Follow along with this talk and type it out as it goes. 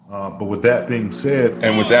But with that being said,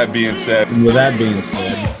 And with that being said, I'm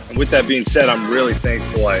really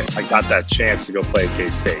thankful I got that chance to go play at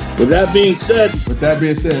K-State. With that being said,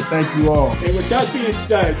 thank you all. and with that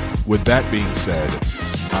being said,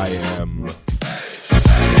 I am.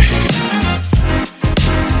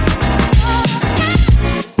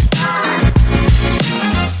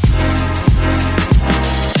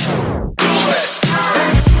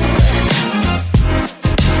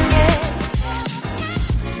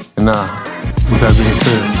 Nah, with that being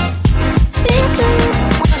said.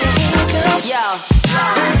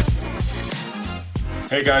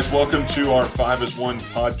 Hey guys, welcome to our 5 as 1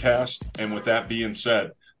 podcast. And with that being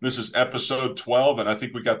said, this is episode 12, and I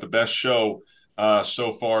think we got the best show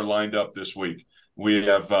so far lined up this week. We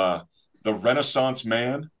have the Renaissance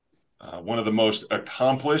man, one of the most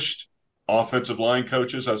accomplished offensive line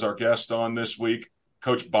coaches as our guest on this week,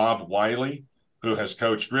 Coach Bob Wylie, who has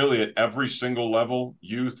coached really at every single level,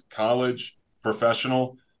 youth, college,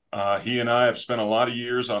 professional. He and I have spent a lot of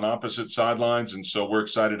years on opposite sidelines, and so we're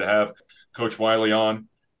excited to have Coach Wylie on.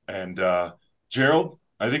 And Gerald,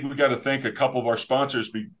 I think we've got to thank a couple of our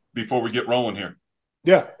sponsors before we get rolling here.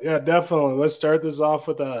 Yeah, definitely. Let's start this off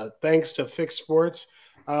with thanks to Fix Sports.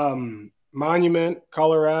 Monument,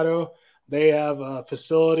 Colorado, they have a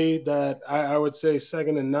facility that I would say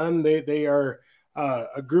second to none. They are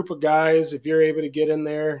a group of guys. If you're able to get in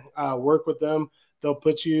there, work with them, they'll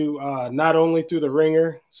put you not only through the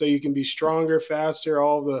ringer so you can be stronger, faster,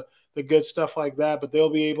 all the good stuff like that, but they'll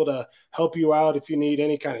be able to help you out if you need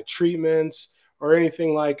any kind of treatments or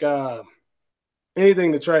anything like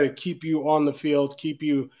anything to try to keep you on the field, keep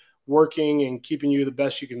you working and keeping you the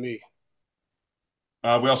best you can be.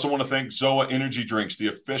 We also want to thank Zoa Energy Drinks, the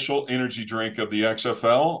official energy drink of the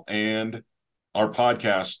XFL and our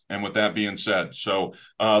podcast. And with that being said, so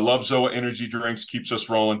love Zoa Energy Drinks, keeps us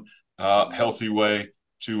rolling, healthy way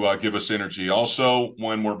to give us energy. Also,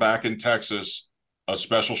 when we're back in Texas, a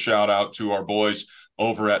special shout out to our boys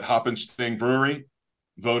over at Hop and Sting Brewery,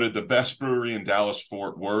 voted the best brewery in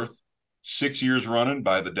Dallas-Fort Worth, 6 years running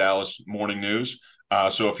by the Dallas Morning News.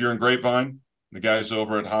 So if you're in Grapevine, the guys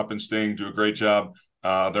over at Hop and Sting do a great job.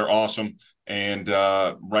 They're awesome. And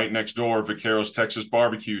right next door, Vaqueros Texas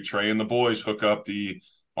Barbecue. Trey and the boys hook up the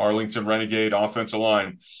Arlington Renegade offensive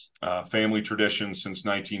line, family tradition since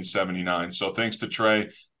 1979. So thanks to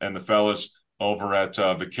Trey and the fellas over at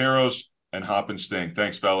Vaqueros and Hop and Sting.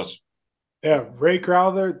 Thanks, fellas. Yeah, Ray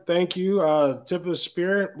Crowther, thank you. Tip of the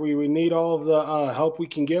spirit. We need all of the help we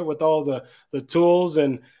can get with all the tools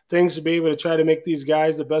and things to be able to try to make these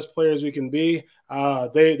guys the best players we can be.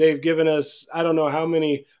 They've given us, I don't know how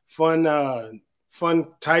many fun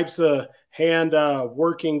types of hand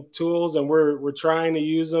working tools, and we're trying to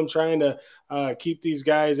use them, trying to keep these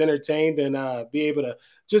guys entertained and be able to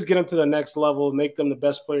just get them to the next level, make them the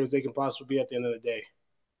best players they can possibly be at the end of the day.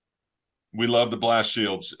 We love the Blast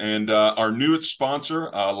Shields. And our newest sponsor,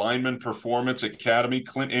 Lineman Performance Academy,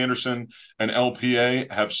 Clint Anderson and LPA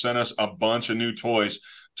have sent us a bunch of new toys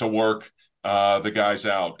to work the guys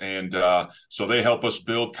out. And so they help us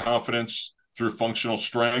build confidence through functional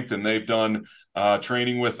strength. And they've done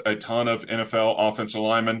training with a ton of NFL offensive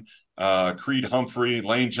linemen, Creed Humphrey,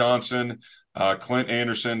 Lane Johnson. Clint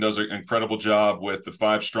Anderson does an incredible job with the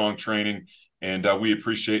 5-strong training. And we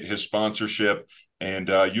appreciate his sponsorship and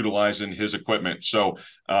utilizing his equipment. So,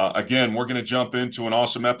 again, we're going to jump into an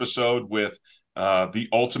awesome episode with the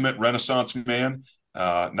ultimate Renaissance man,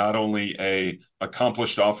 not only a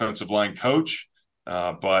accomplished offensive line coach,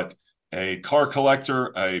 but a car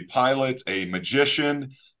collector, a pilot, a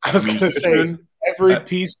magician. I was going to say every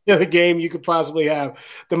piece of the game you could possibly have.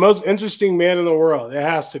 The most interesting man in the world. It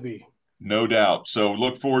has to be. No doubt. So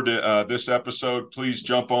look forward to this episode. Please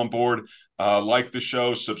jump on board, like the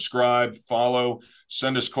show, subscribe, follow,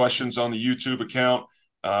 send us questions on the YouTube account,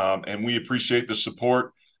 and we appreciate the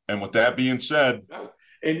support. And with that being said,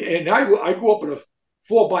 and I grew up in a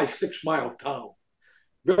 4-by-6 mile town,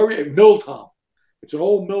 mill town. It's an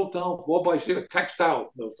old mill town, 4-by-6,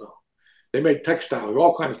 textile mill town. They made textiles,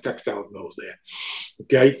 all kinds of textile mills there.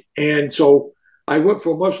 Okay, and so I went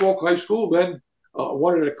from West Walk High School. Then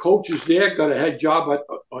one of the coaches there got a head job at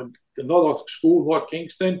another school, North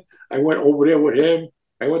Kingston. I went over there with him.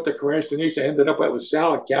 I went to Cranston East. I ended up at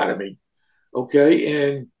LaSalle Academy.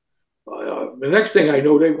 Okay, and the next thing I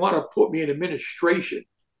know, they want to put me in administration.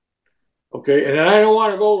 Okay, and I don't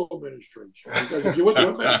want to go to administration because if you went to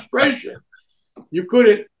administration, you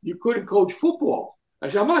couldn't coach football. I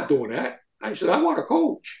said, I'm not doing that. I said, I want to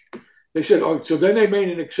coach. They said, oh, so then they made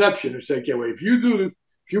an exception and said, okay, well, if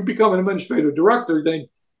you become an administrative director, then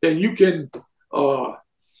you can, we're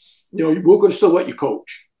going to still let you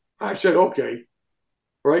coach. I said, okay.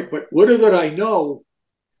 right? But little did I know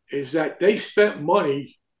is that they spent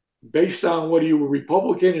money based on whether you were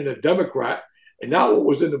Republican and a Democrat, and not what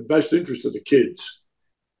was in the best interest of the kids.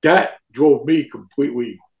 That drove me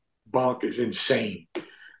completely bonkers, insane.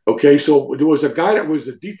 Okay, so there was a guy that was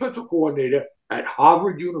the defensive coordinator at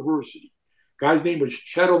Harvard University. Guy's name was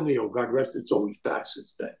Chet O'Neill. God rest his soul, he's passed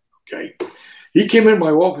since then. Okay, he came in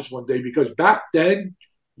my office one day because back then,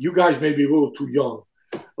 you guys may be a little too young.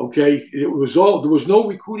 Okay, there was no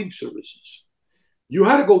recruiting services. You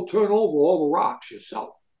had to go turn over all the rocks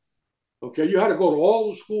yourself. Okay, you had to go to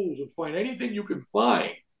all the schools and find anything you could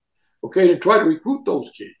find. Okay, to try to recruit those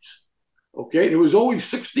kids. Okay, there was only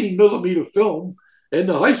 16 millimeter film, and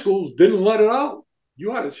the high schools didn't let it out.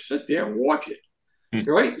 You had to sit there and watch it.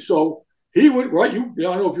 Right, so he would, right? I don't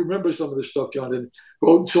know if you remember some of this stuff, John.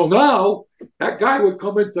 Didn't. So now that guy would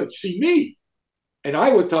come in to see me, and I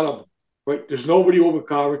would tell him, right, there's nobody over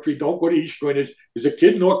Coventry. Don't go to East Greenwich. There's a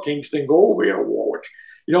kid in North Kingston. Go over here to Warwick.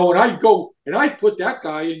 And I go and I put that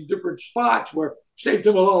guy in different spots where saved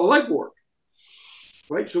him a lot of legwork.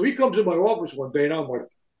 Right, so he comes in my office one day, and I'm like,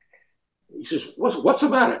 he says, "What's the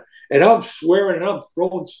matter?" And I'm swearing and I'm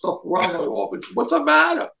throwing stuff around my office. What's the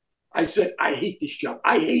matter? I said, I hate this job.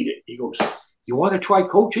 I hate it. He goes, you want to try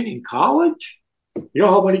coaching in college? You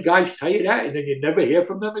know how many guys tell you that, and then you never hear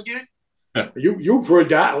from them again? You've heard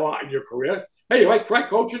that a lot in your career. Hey, I try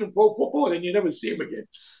coaching in pro football, and then you never see them again.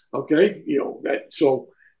 Okay,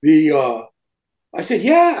 I said,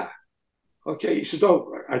 yeah. Okay, he said,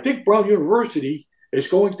 oh, I think Brown University is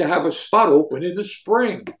going to have a spot open in the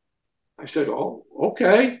spring. I said, oh,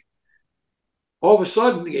 okay. All of a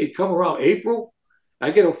sudden, it come around April, I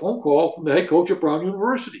get a phone call from the head coach at Brown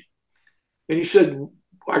University. And he said,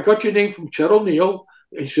 I got your name from Chet O'Neill.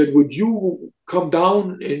 And he said, would you come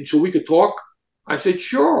down and so we could talk? I said,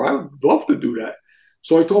 sure, I would love to do that.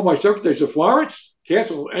 So I told my secretary, I said, Florence,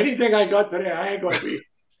 cancel anything I got today. I ain't going to be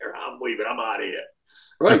here. I'm leaving. I'm out of here.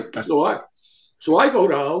 Right? So I go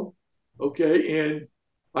down, okay, and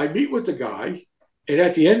I meet with the guy. And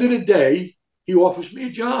at the end of the day, he offers me a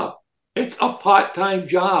job. It's a part-time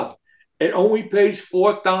job. It only pays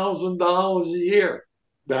 $4,000 a year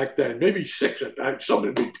back then, maybe $6,000 at that,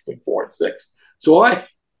 something between $4,000 and $6,000.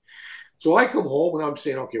 So I come home and I'm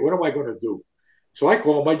saying, okay, what am I going to do? So I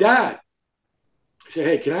call my dad. I said,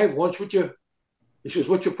 hey, can I have lunch with you? He says,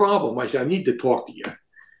 what's your problem? I said, I need to talk to you.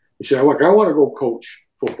 He said, look, I want to go coach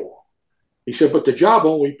football. He said, but the job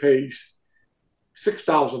only pays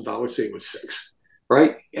 $6,000, say it was $6,000,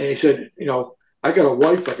 right? And he said, I got a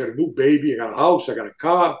wife, I got a new baby, I got a house, I got a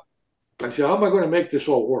car. I said, how am I going to make this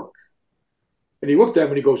all work? And he looked at me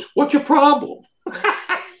and he goes, what's your problem?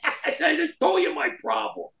 I said, I just told you my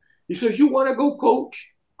problem. He says, you want to go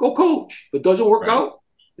coach? Go coach. If it doesn't work out,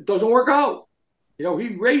 it doesn't work out. He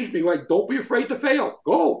raised me like, don't be afraid to fail.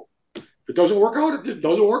 Go. If it doesn't work out, it just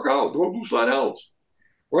doesn't work out. Don't do something else.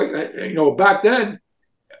 Right? Back then,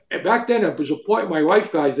 it was a point in my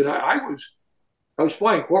life, guys, that I was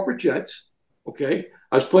flying corporate jets. Okay.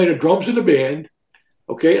 I was playing the drums in the band.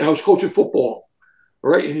 Okay. And I was coaching football.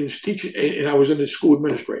 All right. And he was teaching, and I was in the school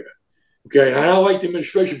administrator. Okay. And I don't like the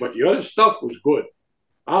administration, but the other stuff was good.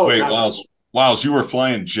 Wait, Wiles, you were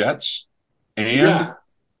flying jets and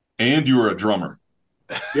you were a drummer.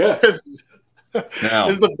 Yeah. Now,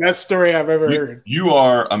 this is the best story I've ever heard. You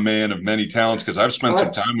are a man of many talents because I've spent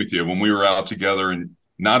some time with you when we were out together. And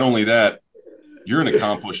not only that, you're an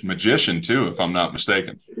accomplished magician too, if I'm not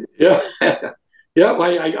mistaken. Yeah. Yeah,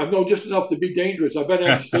 I know just enough to be dangerous. I've been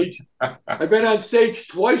on stage. I've been on stage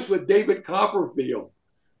twice with David Copperfield.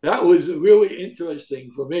 That was really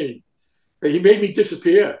interesting for me. He made me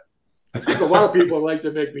disappear. I think a lot of people like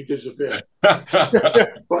to make me disappear.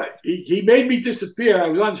 But he made me disappear. I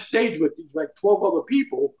was on stage with like 12 other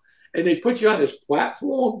people, and they put you on this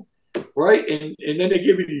platform, right? And then they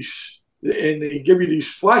give you these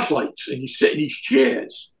flashlights, and you sit in these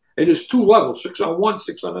chairs. And there's 2 levels, 6 on one,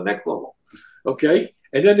 6 on the next level. Okay?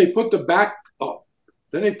 And then they put the back up.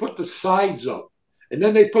 Then they put the sides up. And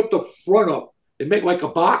then they put the front up. They make like a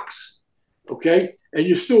box. Okay? And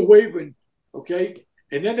you're still waving. Okay?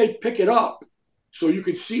 And then they pick it up so you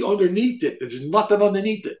can see underneath it. There's nothing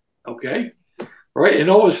underneath it. Okay? Right? And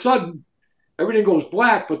all of a sudden, everything goes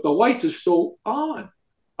black, but the lights are still on.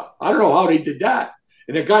 I don't know how they did that.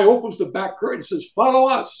 And the guy opens the back curtain and says, follow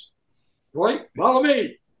us. Right? Follow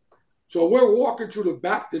me. So we're walking through the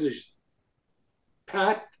back to this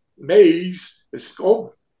packed maze. It's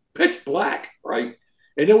pitch black, right?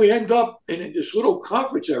 And then we end up in this little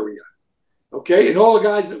conference area. Okay, and all the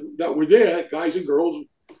guys that were there, guys and girls,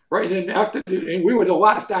 right? And then and we were the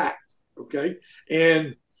last act, okay?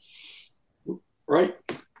 And, right,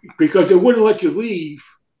 because they wouldn't let you leave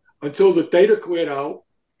until the data cleared out,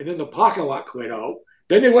 and then the parking lot cleared out.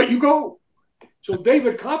 Then they let you go. So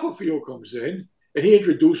David Copperfield comes in, and he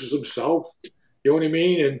introduces himself. You know what I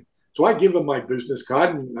mean? And so I give him my business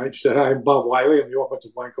card, and I said, "Hi, I'm Bob Wylie. I'm the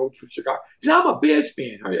offensive line coach for Chicago." He said, "I'm a Bears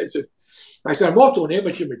fan." I said, "I'm also an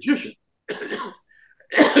amateur magician."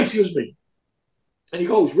 Excuse me. And he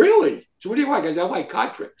goes, "Really? So what do you like?" I said, "I like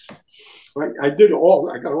card tricks." Right? I got a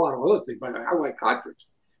lot of other things, but I like card tricks.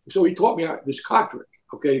 So he taught me this card trick.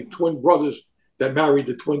 Okay, twin brothers that married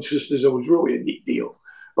the twin sisters. It was really a neat deal.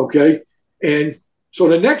 Okay, and so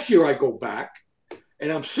the next year I go back,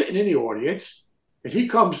 and I'm sitting in the audience, and he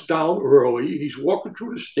comes down early, and he's walking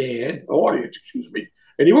through the audience, excuse me,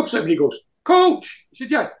 and he looks at me and he goes, "Coach." He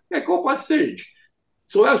said, yeah, go up on stage.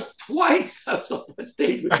 So that was twice I was up on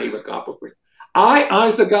stage with David Copperfield.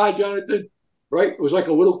 Honest to God, Jonathan, right? It was like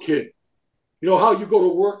a little kid. You know how you go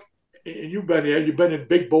to work, and you've been there, you've been in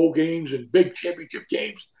big bowl games and big championship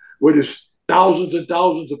games where there's thousands and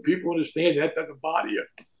thousands of people in the stand. That doesn't bother you.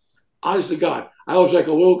 Honest to God, I was like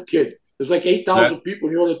a little kid. There's like 8,000 people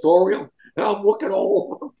in the auditorium, and I'm looking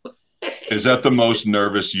all over. Is that the most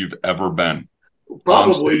nervous you've ever been?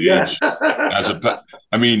 Probably, yeah.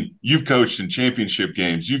 I mean, you've coached in championship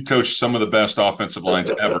games. You've coached some of the best offensive lines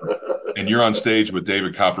ever, and you're on stage with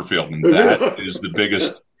David Copperfield, and that is the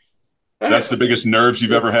biggest. That's the biggest nerves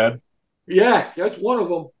you've ever had. Yeah, that's one of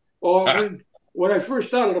them. When I first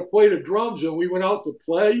started to play the drums, and we went out to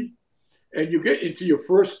play, and you get into your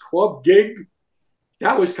first club gig,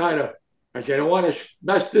 that was kind of. I said, I don't want to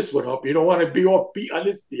mess this one up. You don't want to be offbeat on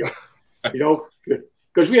this deal, you know.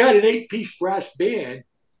 Because we had an 8-piece brass band.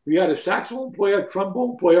 We had a saxophone player, a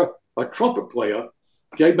trombone player, a trumpet player.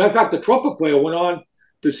 Okay, matter of fact, the trumpet player went on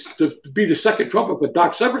to be the second trumpet for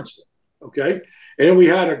Doc Severinsen. Okay, and then we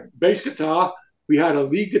had a bass guitar, we had a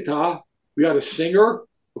lead guitar, we had a singer.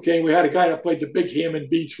 Okay, and we had a guy that played the big Hammond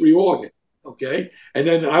B3 organ. Okay, and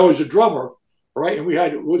then I was a drummer, right? And we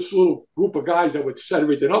had this little group of guys that would set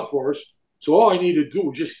everything up for us. So all I needed to do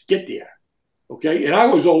was just get there. Okay, and I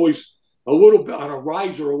was always a little bit on a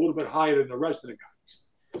riser, a little bit higher than the rest of the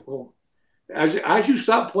guys. Well, as you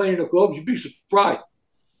stop playing the clubs, you'd be surprised.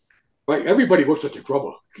 Right? Everybody looks at the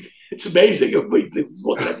drummer. It's amazing. Everybody's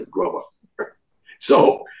looking at the drummer.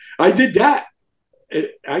 So I did that.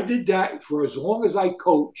 I did that for as long as I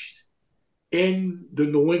coached in the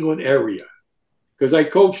New England area. Because I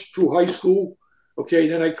coached through high school. Okay,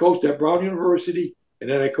 then I coached at Brown University, and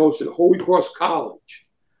then I coached at Holy Cross College.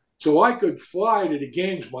 So I could fly to the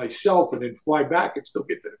games myself and then fly back and still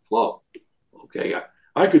get to the club. Okay,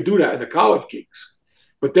 I could do that in the college gigs.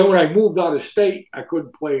 But then when I moved out of state, I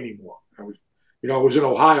couldn't play anymore. I was in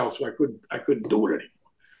Ohio, so I couldn't do it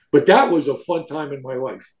anymore. But that was a fun time in my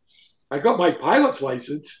life. I got my pilot's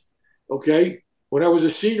license, okay, when I was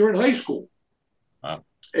a senior in high school. Wow.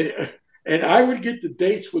 And I would get the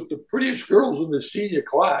dates with the prettiest girls in the senior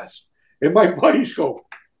class. And my buddies go,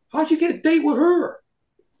 "How'd you get a date with her?"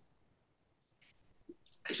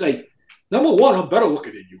 I say, number one, I'm better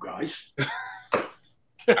looking than you guys.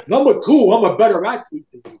 Number two, I'm a better athlete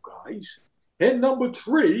than you guys. And number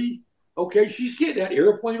three, okay, she's getting that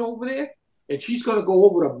airplane over there, and she's going to go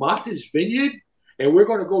over to Martha's Vineyard, and we're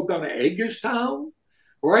going to go down to Hagerstown,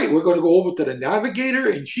 right? We're going to go over to the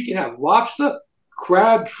Navigator, and she can have lobster,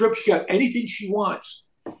 crab, shrimp. She got anything she wants.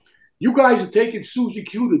 You guys are taking Susie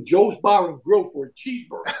Q to Joe's Bar and Grill for a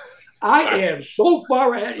cheeseburger. I am so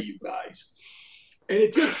far ahead of you guys. And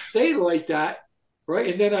it just stayed like that, right?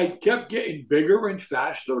 And then I kept getting bigger and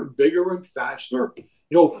faster and bigger and faster. You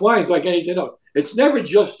know, flying's like anything else. It's never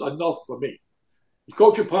just enough for me. You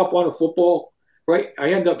coach and pop on a football, right?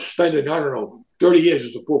 I end up spending, 30 years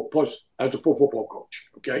as a pro football coach,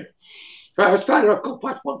 okay? I started to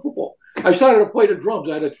watch fun football. I started to play the drums.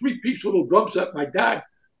 I had a 3-piece little drum set my dad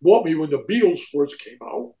bought me when the Beatles first came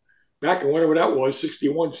out, back in whatever that was,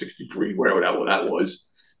 61, 63, whatever that was.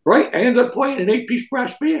 Right, I ended up playing an 8-piece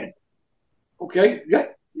brass band. Okay, yeah,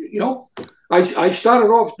 you know, I started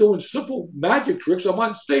off doing simple magic tricks. I'm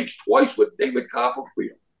on stage twice with David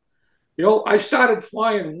Copperfield. You know, I started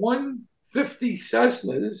flying 150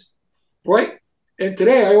 Cessnas, right? And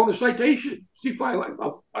today I own a Citation.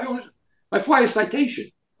 I fly a Citation.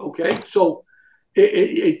 Okay, so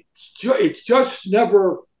it's just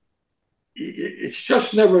never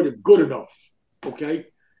good enough. Okay.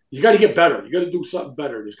 You got to get better. You got to do something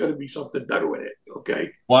better. There's got to be something better with it. Okay.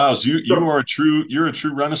 Wiles, you're a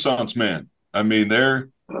true Renaissance man. I mean, there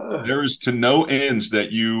is to no ends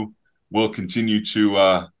that you will continue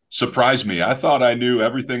to surprise me. I thought I knew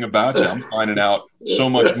everything about you. I'm finding out so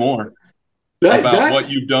much more about what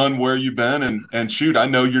you've done, where you've been, and shoot, I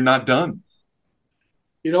know you're not done.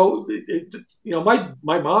 My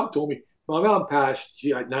mom told me, my mom passed,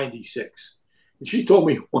 she at 96. And she told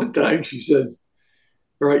me one time, she says,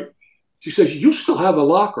 right, she says, you still have a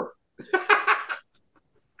locker.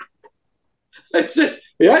 I said,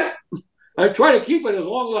 yeah, I try to keep it as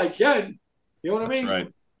long as I can. You know what I That's mean? right.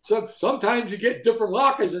 So sometimes you get different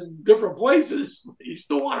lockers in different places. You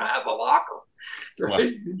still want to have a locker, Well,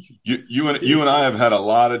 right? you and I have had a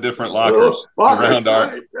lot of different lockers Lockers, around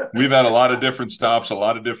our. right? We've had a lot of different stops, a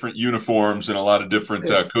lot of different uniforms, and a lot of different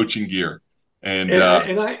coaching gear. And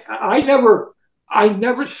And I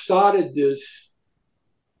never started this.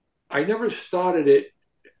 I never started it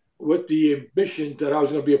with the ambition that I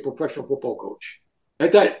was going to be a professional football coach.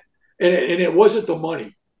 At that, and it wasn't the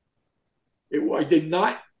money. I did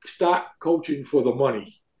not start coaching for the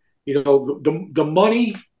money. The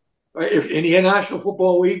money, if in the National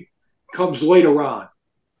Football League, comes later on.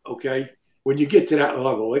 Okay, when you get to that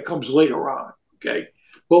level, it comes later on. Okay,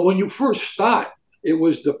 but when you first start, it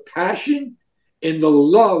was the passion and the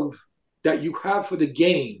love that you have for the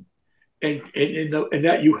game, and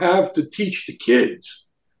that you have to teach the kids.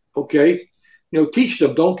 Okay, teach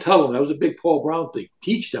them, don't tell them. That was a big Paul Brown thing.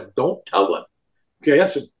 Teach them, don't tell them. Okay,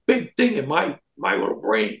 that's a big thing in my little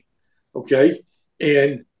brain. Okay,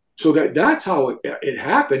 and so that's how it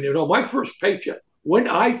happened. My first paycheck, when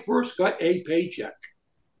I first got a paycheck,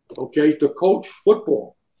 okay, to coach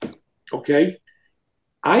football, okay,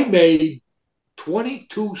 I made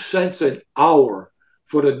 22 cents an hour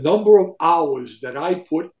for the number of hours that I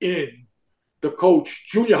put in to coach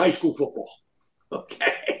junior high school football.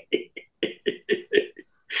 Okay,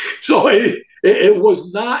 so it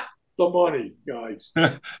was not the money, guys.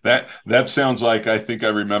 that sounds like, I think I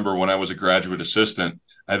remember when I was a graduate assistant.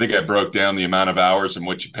 I think I broke down the amount of hours and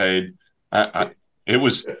what you paid. It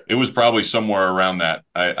was probably somewhere around that.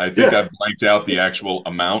 I think I blanked out the actual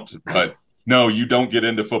amount, but no, you don't get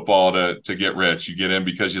into football to get rich. You get in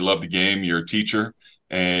because you love the game. You're a teacher,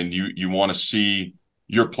 and you want to see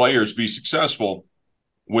your players be successful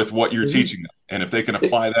with what you're teaching them. And if they can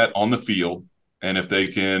apply that on the field, and if they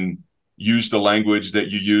can use the language that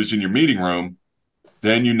you use in your meeting room,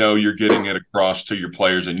 then you're getting it across to your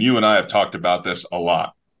players. And you and I have talked about this a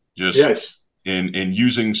lot, just Yes. in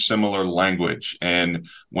using similar language. And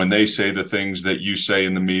when they say the things that you say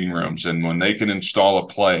in the meeting rooms, and when they can install a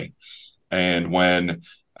play, and when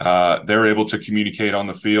they're able to communicate on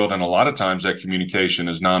the field. And a lot of times that communication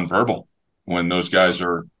is nonverbal when those guys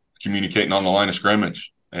are communicating on the line of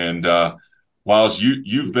scrimmage. And Wiles,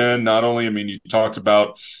 you've been not only, I mean, you talked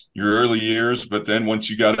about your early years, but then once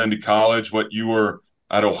you got into college, what you were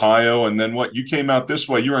at Ohio, and then what you came out this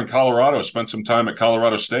way, you were in Colorado, spent some time at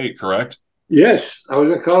Colorado State, correct? Yes, I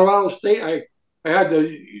was at Colorado State. I had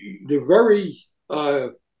the very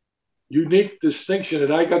unique distinction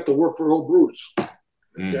that I got to work for Earl Bruce.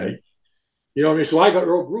 Okay, you know what I mean. So I got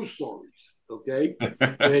Earl Bruce stories. Okay,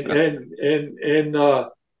 and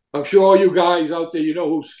I'm sure all you guys out there,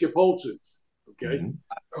 who Skip Holtz is. Okay,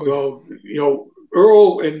 well,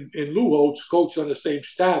 Earl and Lou Holtz coached on the same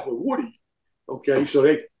staff with Woody. Okay, so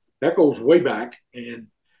that goes way back, and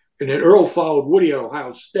then Earl followed Woody at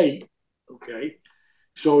Ohio State. Okay,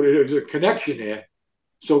 so there's a connection there.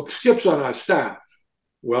 So Skip's on our staff.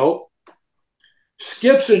 Well,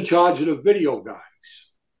 Skip's in charge of the video guys,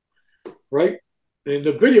 right? And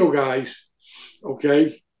the video guys,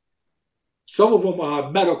 okay, some of them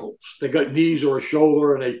are medicals. They got knees or a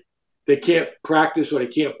shoulder, and they can't practice or they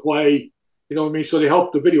can't play. You know what I mean? So they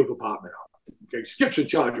help the video department out. Okay, Skip's in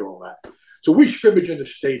charge of all that. So we scrimmage in the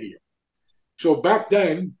stadium. So back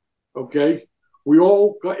then, okay, we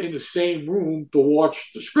all got in the same room to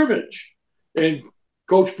watch the scrimmage. And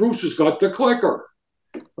Coach Bruce has got the clicker.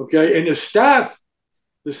 Okay, and the staff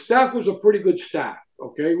was a pretty good staff.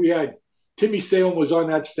 Okay, we had Timmy Salem was on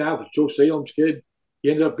that staff, Joe Salem's kid. He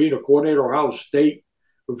ended up being a coordinator at Ohio State.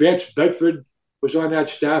 Vance Bedford was on that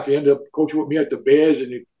staff. He ended up coaching with me at the Bears,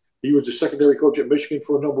 and he was a secondary coach at Michigan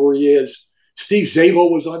for a number of years. Steve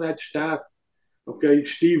Zabel was on that staff. Okay,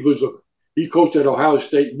 Steve he coached at Ohio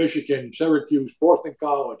State, Michigan, Syracuse, Boston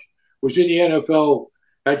College, was in the NFL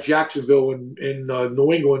at Jacksonville in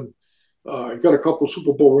New England. Got a couple of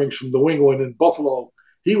Super Bowl rings from New England and Buffalo.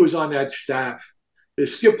 He was on that staff.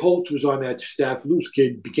 Skip Holtz was on that staff. Lou's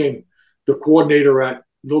kid became the coordinator at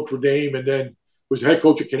Notre Dame, and then was the head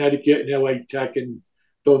coach of Connecticut and LA Tech. And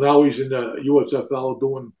so now he's in the USFL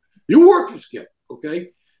doing. You work for Skip,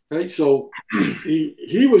 okay? Right. So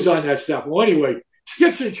he was on that staff. Well, anyway,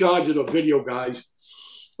 Skip's in charge of the video guys.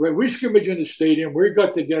 Right, we scrimmage in the stadium. We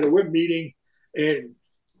got together. We're meeting, and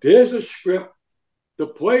there's a script. The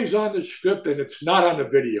play's on the script, and it's not on the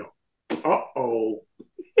video. Uh-oh.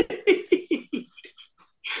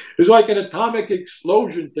 It's like an atomic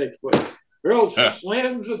explosion takes place. Earl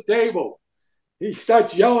slams the table. He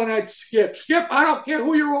starts yelling at Skip. Skip, I don't care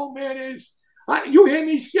who your old man is. You hear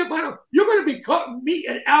me, Skip? You're going to be cutting meat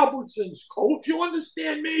at Albertsons, Coach. You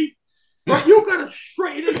understand me? But you got to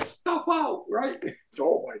straighten this stuff out, right?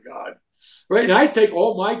 Oh, my God. Right? And I take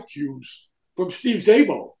all my cues from Steve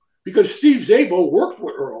Szabo because Steve Szabo worked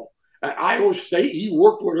with Earl at Iowa State. He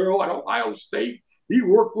worked with Earl at Ohio State. He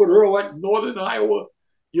worked with Earl at Northern Iowa.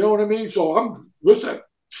 You know what I mean? So listen,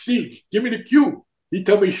 Steve, give me the cue. He'd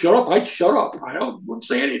tell me, shut up. I'd shut up. Wouldn't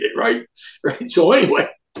say anything, right? Right. So anyway,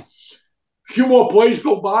 a few more plays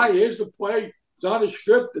go by. Here's the play. It's on the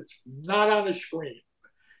script. It's not on the screen.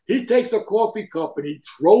 He takes a coffee cup and he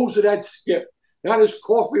throws it at Skip. Now there's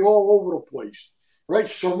coffee all over the place, right?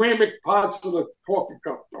 Ceramic pots of the coffee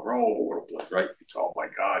cup. They're all over the place, right? It's, oh, my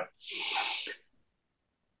God.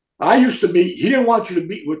 I used to meet. He didn't want you to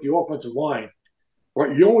meet with the offensive line.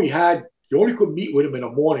 Right? You only could meet with him in the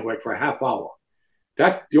morning, like for a half hour.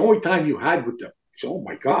 That's the only time you had with them. He said, oh,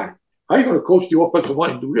 my God, how are you going to coach the offensive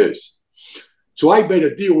line and do this? So I made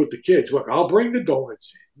a deal with the kids. Look, I'll bring the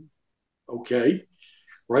donuts in, okay?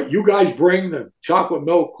 Right? You guys bring the chocolate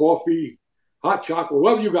milk, coffee, hot chocolate,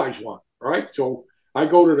 whatever you guys want, right? So I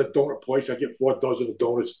go to the donut place. I get 4 dozen of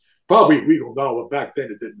donuts. Probably a legal now, but back then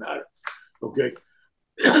it didn't matter, okay?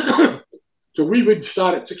 So we would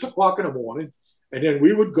start at 6 o'clock in the morning, and then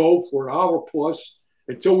we would go for an hour plus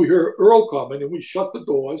until we heard Earl coming, and we shut the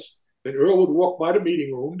doors. Then Earl would walk by the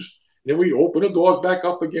meeting rooms. And then we open the doors back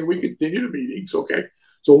up again. We continue the meetings, okay?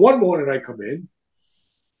 So one morning I come in,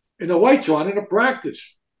 and the lights are on in the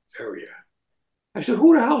practice area. I said,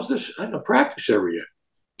 who the hell's this in the practice area?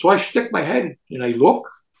 So I stick my head and I look,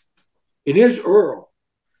 and here's Earl.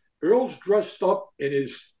 Earl's dressed up in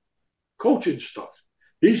his coaching stuff.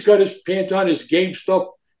 He's got his pants on, his game stuff.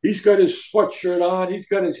 He's got his sweatshirt on. He's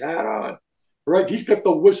got his hat on, right? He's got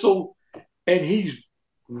the whistle, and he's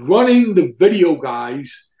running the video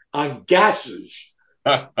guys on gases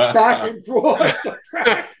back and forth.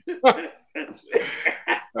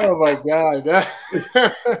 Oh, my God.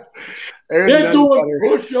 They're doing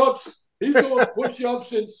push-ups. He's doing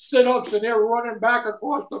push-ups and sit-ups, and they're running back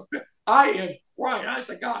across the field. I am crying. I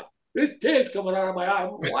said, God, there's tears coming out of my eye.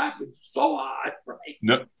 I'm laughing so hard,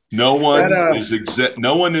 right? No one is exempt.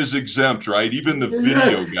 No one is exempt, right? Even the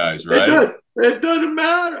video guys, right? It doesn't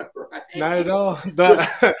matter, right? Not at all.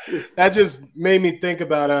 That just made me think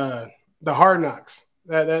about the Hard Knocks.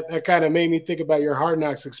 That kind of made me think about your Hard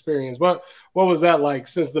Knocks experience. What was that like?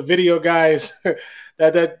 Since the video guys,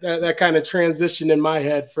 that kind of transitioned in my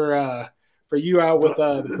head for you out with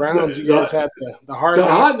the Browns. You guys had the Hard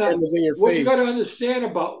Knocks cameras in your face. What you got to understand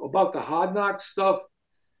about the Hard Knocks stuff,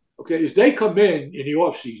 okay, is they come in the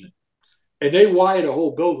off season and they wire the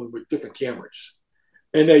whole building with different cameras,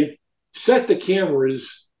 and they set the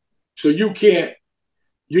cameras so you can't,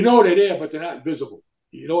 you know, they're there, but they're not visible.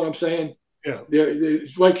 You know what I'm saying? Yeah.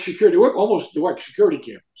 It's like security. They're like security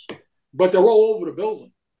cameras, but they're all over the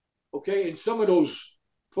building. Okay. And some of those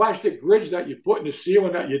plastic grids that you put in the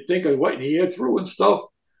ceiling that you think are letting the air through and stuff,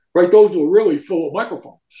 right? Those were really full of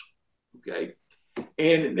microphones. Okay.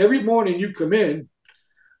 And every morning you come in,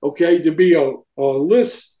 okay, there'd be a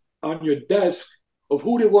list on your desk of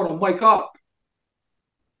who they want to mic up.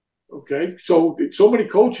 Okay. So many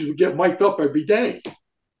coaches would get mic'd up every day.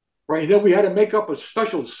 Right. And then we had to make up a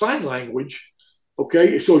special sign language.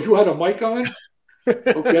 Okay. So if you had a mic on,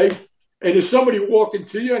 okay, and if somebody walking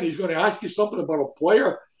to you and he's going to ask you something about a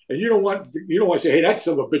player, and you don't want to say, hey, that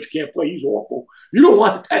son of a bitch can't play, he's awful. You don't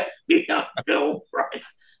want that to be on film, right?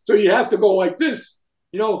 So you have to go like this,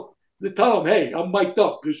 to tell them, hey, I'm mic'd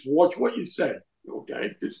up. Just watch what you say.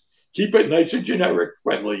 Okay. Just keep it nice and generic,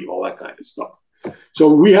 friendly, all that kind of stuff.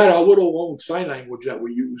 So we had our little own sign language that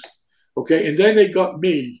we used. Okay. And then they got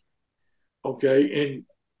me. Okay.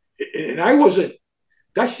 And I wasn't,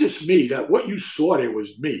 that's just me. That what you saw there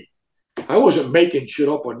was me. I wasn't making shit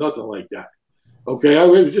up or nothing like that. Okay.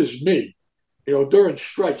 It was just me. During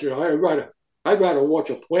stretch, I'd rather watch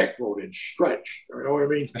a plant grow than stretch. You know what I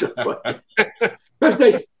mean? Because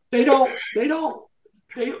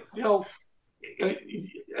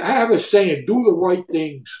I have a saying, do the right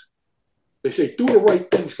things. They say, do the right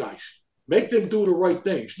things, guys. Make them do the right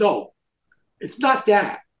things. No, it's not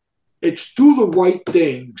that. It's do the right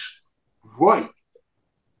things right.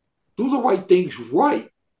 Do the right things right.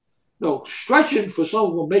 No, stretching for some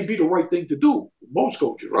of them may be the right thing to do. Most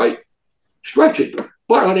coaches, right? Stretching.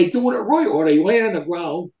 But are they doing it right? Or are they laying on the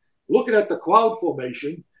ground, looking at the cloud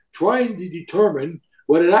formation, trying to determine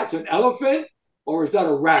whether that's an elephant or is that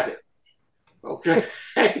a rabbit? Okay.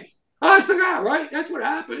 Honest to God, right? That's what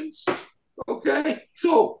happens. Okay.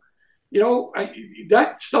 So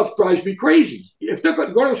that stuff drives me crazy. If they're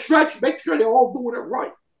going to stretch, make sure they're all doing it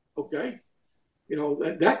right. Okay.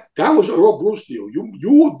 That was Earl Bruce deal.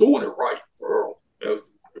 You were doing it right for Earl.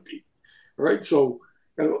 All right. So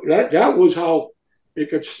that was how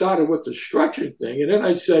it got started with the stretching thing. And then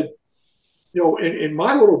I said, in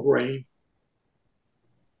my little brain,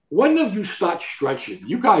 when did you start stretching?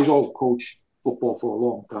 You guys all coach football for a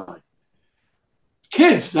long time.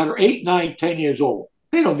 Kids that are 8, 9, 10 years old,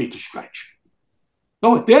 they don't need to stretch.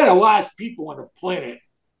 No, they're the last people on the planet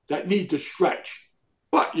that need to stretch.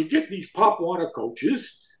 But you get these Pop Warner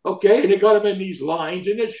coaches, okay, and they got them in these lines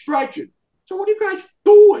and they're stretching. So what are you guys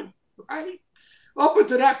doing? Right? Up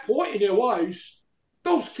until that point in their lives,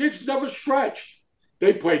 those kids never stretched.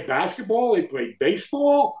 They played basketball, they played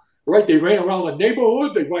baseball, right? They ran around the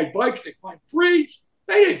neighborhood, they ride bikes, they climb trees.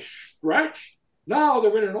 They didn't stretch. Now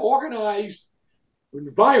they're in an organized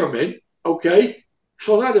environment, okay?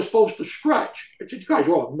 So now they're supposed to stretch. I said, you guys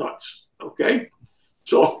are all nuts, okay?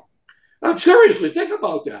 So I'm seriously, think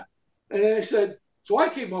about that. And then I said, so I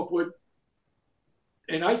came up with,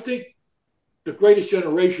 and I think the greatest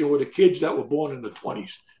generation were the kids that were born in the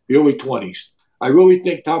 20s, the early 20s. I really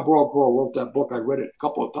think Tom Brokaw wrote that book. I read it a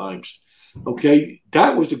couple of times. Okay,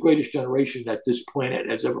 that was the greatest generation that this planet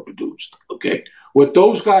has ever produced. Okay, what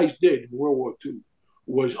those guys did in World War II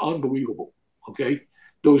was unbelievable. Okay,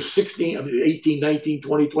 those 18, 19,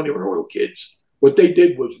 20, 21-year-old kids, what they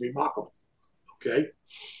did was remarkable. Okay,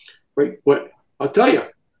 right. But I'll tell you,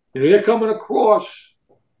 they're coming across,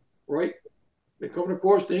 right? They're coming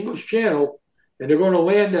across the English Channel, and they're going to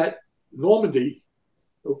land at Normandy.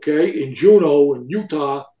 Okay, in Juneau, in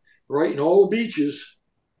Utah, right, in all the beaches,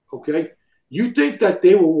 okay? You think that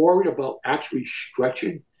they were worried about actually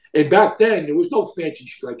stretching? And back then, there was no fancy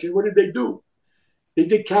stretching. What did they do? They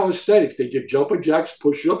did calisthenics. They did jumping jacks,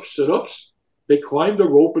 push-ups, sit-ups. They climbed the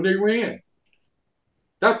rope and they ran.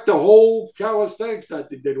 That's the whole calisthenics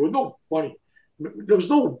that they did. There was no funny. There was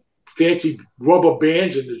no fancy rubber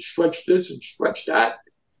bands and stretch this and stretch that.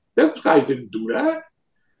 Those guys didn't do that.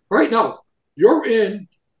 Right now, you're in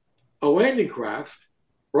a landing craft,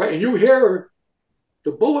 right? And you hear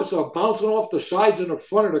the bullets are bouncing off the sides and the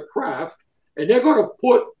front of the craft, and they're going to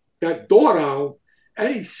put that door down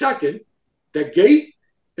any second, the gate.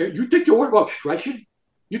 You think you're worried about stretching?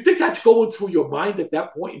 You think that's going through your mind at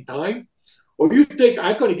that point in time? Or you think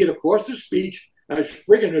I'm going to get across the speech as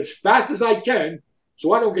fast as I can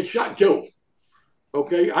so I don't get shot and killed?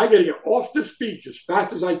 Okay? I got to get off the speech as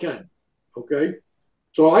fast as I can. Okay?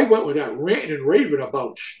 So I went with that ranting and raving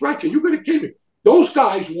about stretching. You could have kidded me. Those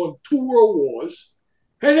guys won 2 world wars,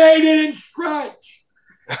 and they didn't stretch.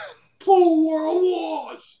 2 world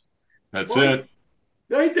wars. That's right? It.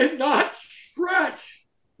 They did not stretch,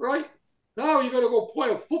 right? Now you're going to go play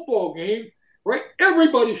a football game, right?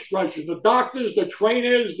 Everybody's stretching. The doctors, the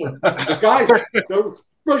trainers, the guys, the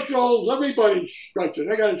officials, everybody's stretching.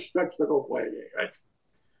 They got to stretch to go play a game, right?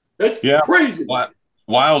 That's crazy.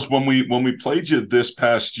 Wiles, when we played you this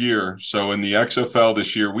past year, so in the XFL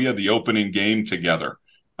this year, we had the opening game together,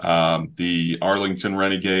 the Arlington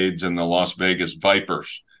Renegades and the Las Vegas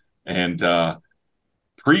Vipers. And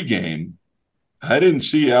pregame, I didn't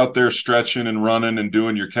see you out there stretching and running and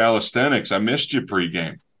doing your calisthenics. I missed you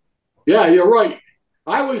pregame. Yeah, you're right.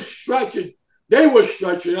 I was stretching. They were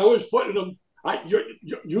stretching. I was putting them.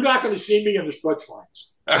 You're not going to see me in the stretch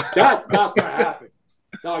lines. That's not going to happen.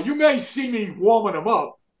 Now, you may see me warming them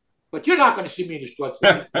up, but you're not going to see me in the stretch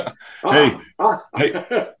lines.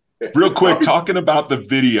 Hey, real quick, talking about the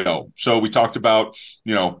video. So we talked about,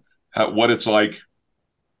 what it's like,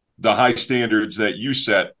 the high standards that you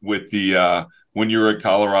set with the when you were at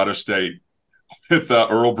Colorado State with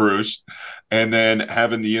Earl Bruce, and then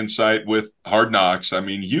having the insight with Hard Knocks. I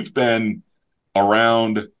mean, you've been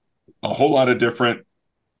around a whole lot of different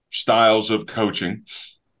styles of coaching.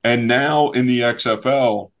 And now in the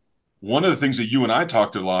XFL, one of the things that you and I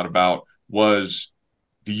talked a lot about was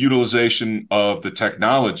the utilization of the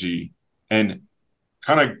technology, and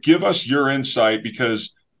kind of give us your insight,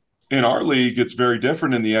 because in our league, it's very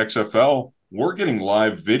different. In the XFL, we're getting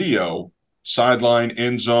live video, sideline,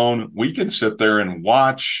 end zone. We can sit there and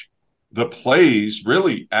watch the plays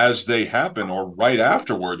really as they happen or right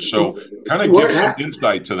afterwards. So kind of give some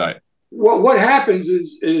insight to that. Well, what happens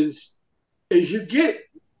is you get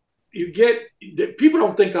people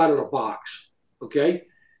don't think out of the box. Okay,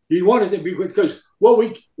 you want to think because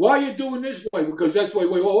why are you doing this way? Because that's the way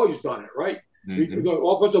we've always done it, right? Mm-hmm. The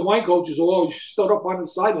offensive line coaches will always stood up on the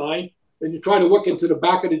sideline, and you try to look into the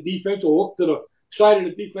back of the defense or look to the side of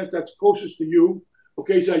the defense that's closest to you.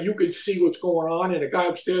 Okay, so you can see what's going on, and the guy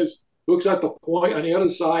upstairs looks at the point on the other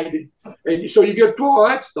side, and so you get through all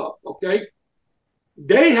that stuff, okay?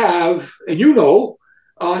 They have, and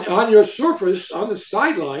on your surface, on the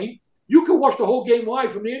sideline, you can watch the whole game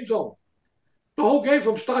live from the end zone. The whole game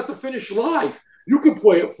from start to finish live. You can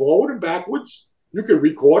play it forward and backwards. You can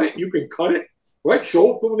record it. You can cut it, right?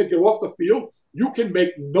 Show it to them when they get off the field. You can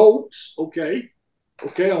make notes, okay,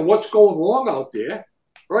 on what's going wrong out there,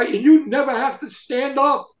 right? And you never have to stand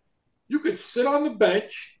up. You could sit on the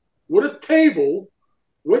bench with a table,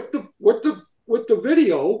 with the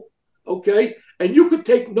video, okay, and you could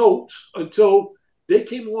take notes until they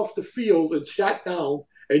came off the field and sat down,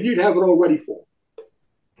 and you'd have it all ready for them.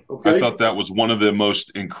 Okay? I thought that was one of the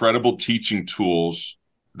most incredible teaching tools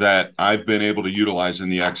that I've been able to utilize in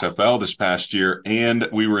the XFL this past year, and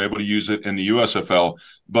we were able to use it in the USFL.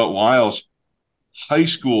 But whilst high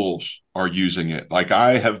schools are using it, like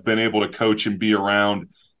I have been able to coach and be around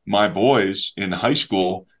my boys in high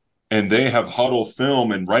school, and they have huddle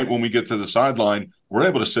film, and right when we get to the sideline, we're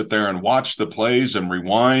able to sit there and watch the plays and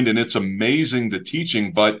rewind, and it's amazing, the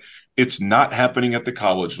teaching, but it's not happening at the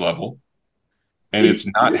college level, and it's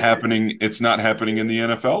not happening in the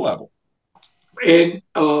NFL level. In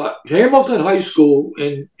Hamilton High School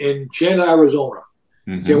in Chandler, Arizona,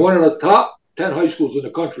 okay, one of the top 10 high schools in the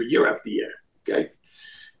country year after year, okay?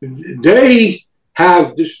 They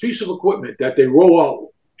have this piece of equipment that they roll out,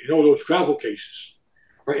 those travel cases,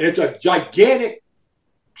 right? And it's a gigantic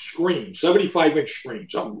screen, 75-inch screen,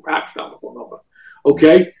 some astronomical number,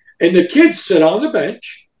 okay? And the kids sit on the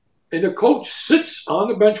bench, and the coach sits on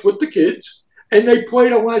the bench with the kids, and they play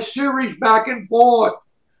the last series back and forth.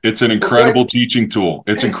 It's an incredible teaching tool.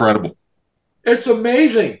 It's incredible. It's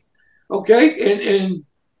amazing, okay? And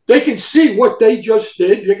they can see what they just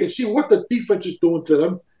did. They can see what the defense is doing to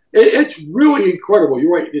them. It's really incredible.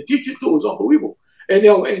 You're right. The teaching tool is unbelievable. And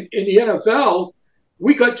in the NFL,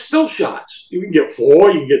 we got still shots. You can get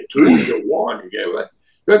 4, you can get 2, you can get 1,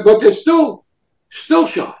 but there's still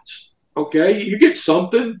shots, okay? You get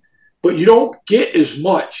something, but you don't get as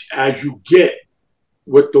much as you get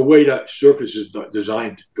with the way that surface is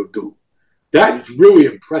designed to do. That is really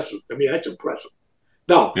impressive. I mean, that's impressive.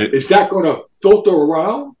 Now, is that going to filter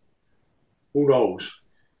around? Who knows?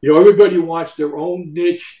 Everybody wants their own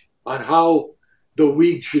niche on how the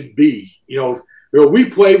league should be. We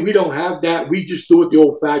don't have that. We just do it the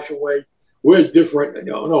old-fashioned way. We're different.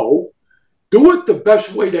 No. Do it the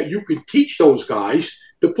best way that you can teach those guys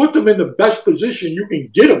to put them in the best position you can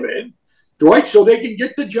get them in, right, so they can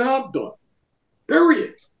get the job done.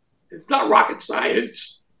 Period. It's not rocket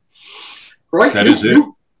science, right? That is it.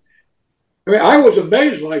 I was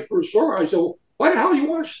amazed when I first saw it. I said, well, why the hell do you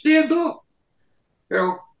want to stand up?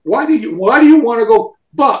 Why do you want to go?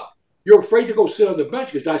 But you're afraid to go sit on the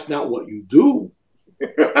bench because that's not what you do,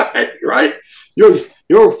 right?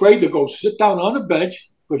 You're afraid to go sit down on the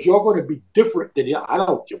bench because you're going to be different than you. I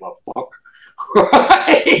don't give a fuck.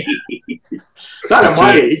 Right? Not at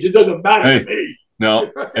my age. It doesn't matter to me.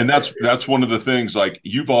 No, and that's one of the things, like,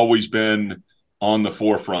 you've always been on the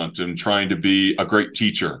forefront and trying to be a great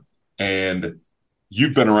teacher, and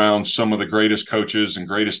you've been around some of the greatest coaches and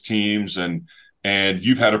greatest teams, and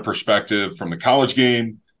you've had a perspective from the college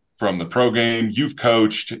game, from the pro game. You've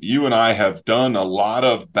coached. You and I have done a lot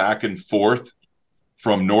of back and forth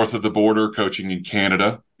from north of the border, coaching in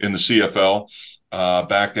Canada in the CFL,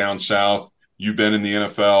 back down south. You've been in the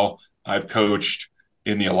NFL. I've coached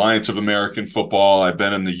in the Alliance of American Football. I've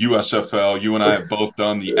been in the USFL. You and I have both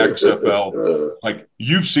done the XFL. Like,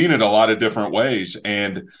 you've seen it a lot of different ways,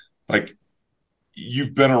 and like,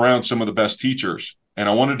 you've been around some of the best teachers. And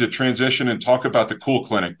I wanted to transition and talk about the Cool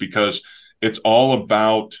Clinic, because it's all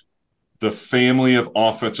about the family of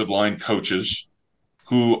offensive line coaches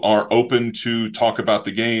who are open to talk about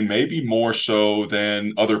the game, maybe more so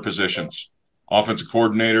than other positions. Offensive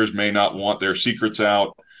coordinators may not want their secrets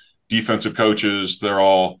out. Defensive coaches, they're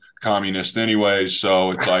all communist anyways,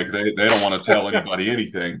 so it's like they don't want to tell anybody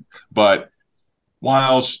anything. But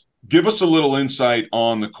Wiles, give us a little insight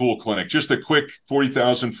on the Cool Clinic, just a quick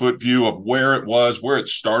 40,000-foot view of where it was, where it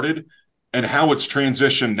started, and how it's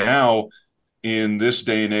transitioned now in this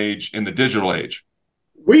day and age, in the digital age.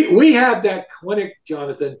 We have that clinic,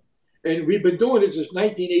 Jonathan, and we've been doing this since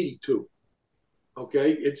 1982.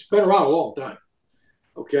 Okay, it's been around a long time.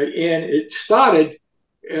 Okay, and it started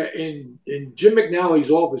in Jim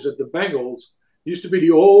McNally's office at the Bengals. Used to be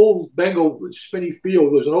the old Bengal spinny field.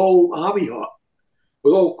 It was an old Army hut.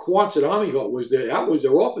 With old Quonset Army hut was there. That was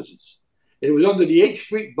their offices. And it was under the 8th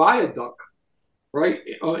Street Viaduct, right,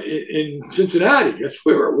 in Cincinnati. That's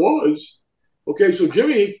where it was. Okay, so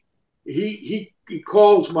Jimmy, he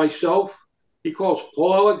calls myself, he calls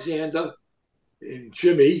Paul Alexander and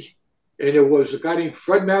Jimmy, and it was a guy named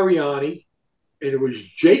Fred Mariani, and it was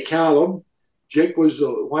Jake Callum. Jake was the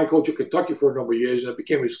line coach of Kentucky for a number of years and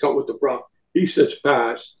became a scout with the Browns. He since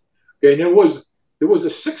passed. Okay, and there was a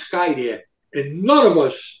sixth guy there, and none of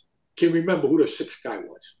us can remember who the sixth guy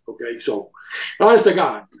was. Okay, so honest to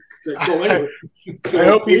God. So anyway, I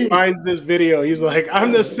hope he finds this video. He's like,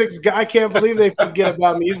 I'm the sixth guy. I can't believe they forget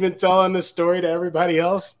about me. He's been telling this story to everybody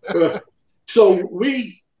else. So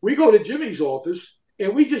we go to Jimmy's office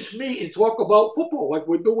and we just meet and talk about football like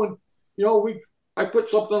we're doing. I put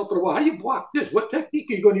something up on the wall. How do you block this? What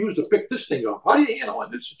technique are you going to use to pick this thing up? How do you handle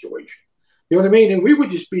in this situation? You know what I mean? And we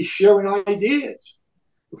would just be sharing ideas.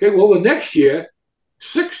 Okay, well, the next year,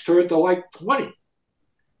 6 turned to like 20.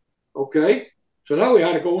 Okay, so now we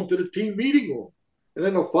had to go into the team meeting room. And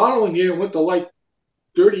then the following year, it went to like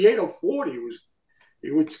 38 or 40.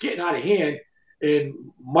 It was getting out of hand. And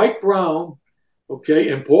Mike Brown,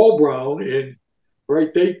 okay, and Paul Brown, and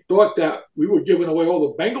right, they thought that we were giving away all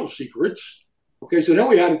the Bengal secrets. Okay, so then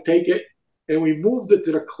we had to take it and we moved it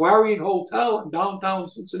to the Clarion Hotel in downtown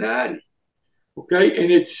Cincinnati. Okay,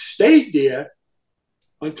 and it stayed there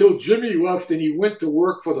until Jimmy left and he went to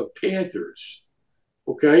work for the Panthers.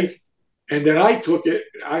 Okay, and then I took it.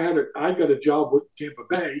 I got a job with Tampa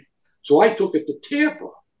Bay, so I took it to Tampa.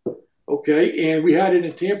 Okay, and we had it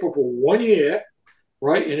in Tampa for 1 year,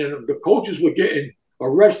 right? And then the coaches were getting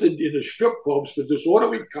arrested in the strip clubs for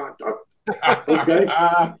disorderly conduct. Okay,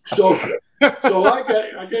 so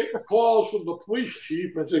I get calls from the police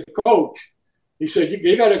chief and said, Coach, he said,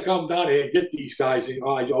 you got to come down here and get these guys. And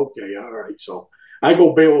I said, okay, all right. So I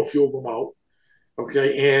go bail a few of them out.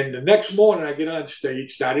 Okay, and the next morning I get on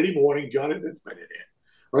stage, Saturday morning, Jonathan's been in there.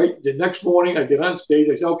 Right, the next morning I get on stage.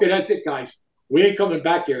 I say, okay, that's it, guys. We ain't coming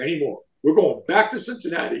back here anymore. We're going back to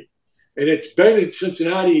Cincinnati. And it's been in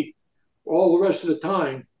Cincinnati all the rest of the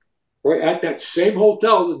time, right, at that same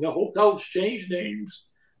hotel. And the hotel's changed names.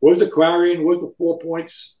 Was the Clarion, was the 4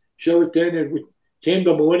 Points, Sheraton, and we came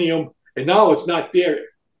to Millennium. And now it's not there.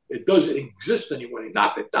 It doesn't exist anymore. They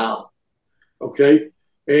knocked it down. Okay.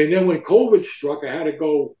 And then when COVID struck, I had to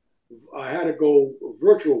go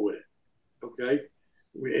virtual with it. Okay.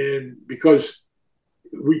 And because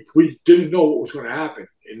we didn't know what was going to happen.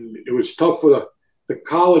 And it was tough for the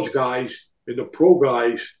college guys and the pro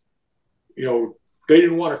guys. They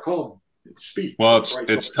didn't want to come and speak. Well,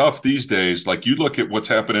 it's tough these days. Like you look at what's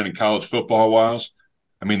happening in college football, Wiles.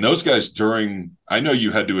 I mean, those guys I know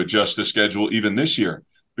you had to adjust the schedule even this year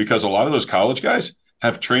because a lot of those college guys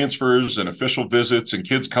have transfers and official visits and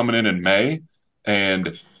kids coming in May.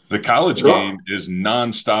 And the college game is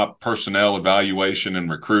nonstop personnel evaluation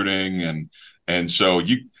and recruiting. And so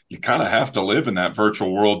you kind of have to live in that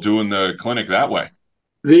virtual world doing the clinic that way.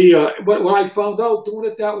 But when I found out doing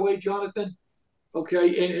it that way, Jonathan,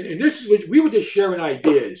 okay, and this is what we were just sharing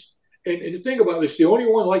ideas. And the thing about this, the only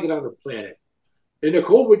one like it on the planet. In the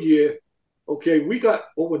COVID year, okay, we got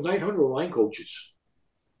over 900 line coaches,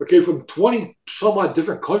 okay, from 20 some odd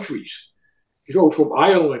different countries, from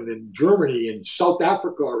Ireland and Germany and South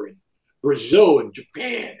Africa and Brazil and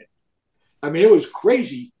Japan. I mean, it was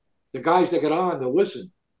crazy, the guys that got on to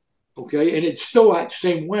listen, okay, and it's still that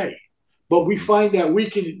same way. But we find that we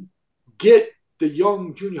can get the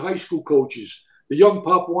young junior high school coaches, the young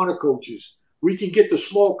Pop Warner coaches. We can get the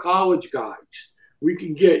small college guys. We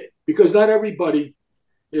can get, because not everybody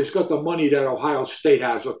has got the money that Ohio State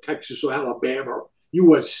has or Texas or Alabama or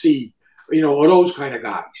USC, or those kind of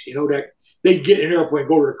guys, that they get in an airplane,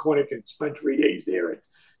 go to the clinic and spend 3 days there. And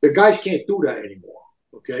the guys can't do that anymore,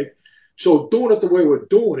 okay? So doing it the way we're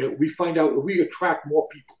doing it, we find out that we attract more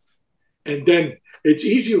people. And then it's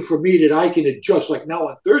easier for me that I can adjust, like now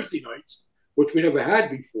on Thursday nights, which we never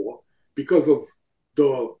had before because of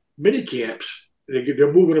the mini camps.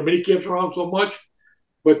 They're moving the mini camps around so much,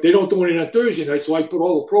 but they don't do anything on Thursday nights. So I put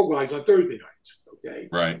all the pro guys on Thursday nights. Okay.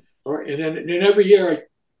 Right. All right. And then every year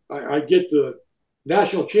I get the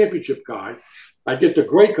national championship guy, I get the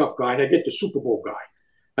Grey Cup guy, and I get the Super Bowl guy.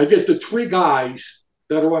 I get the 3 guys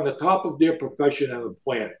that are on the top of their profession on the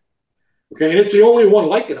planet. Okay, and it's the only one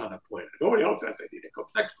like it on the planet. Nobody else has anything that comes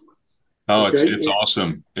next to it. Oh, it's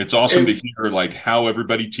awesome. It's awesome to hear like how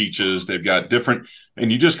everybody teaches. They've got different, and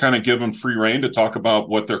you just kind of give them free rein to talk about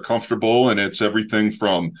what they're comfortable. And it's everything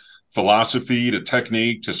from philosophy to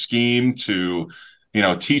technique to scheme to,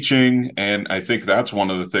 teaching. And I think that's one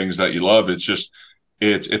of the things that you love. It's just,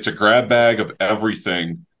 it's a grab bag of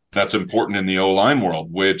everything that's important in the O-line world,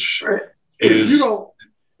 which is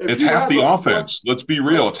it's half the offense. Let's be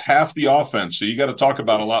real. It's half the offense. So you got to talk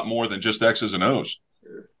about a lot more than just X's and O's.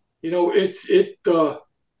 If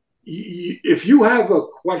you have a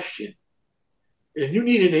question and you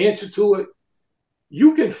need an answer to it,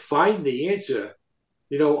 you can find the answer,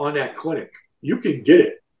 on that clinic. You can get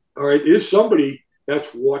it. All right. There's somebody that's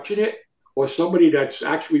watching it or somebody that's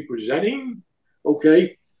actually presenting,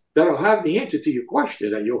 okay, that'll have the answer to your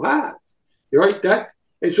question that you'll have. Right?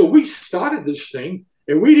 And so we started this thing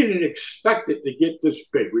and we didn't expect it to get this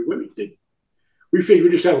big. We really didn't. We figured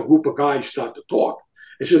we'd just have a group of guys start to talk.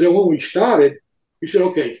 And so then when we started, we said,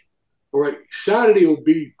 okay, all right, Saturday will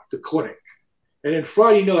be the clinic. And then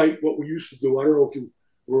Friday night, what we used to do, I don't know if you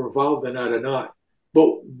were involved in that or not,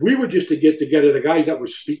 but we were just to get together the guys that were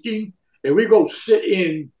speaking, and we go sit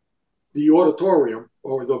in the auditorium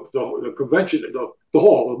or the convention, the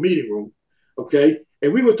hall, the meeting room, okay?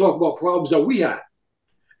 And we would talk about problems that we had.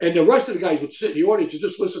 And the rest of the guys would sit in the audience and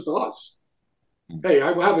just listen to us. Hey,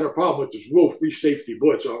 I'm having a problem with this rule free safety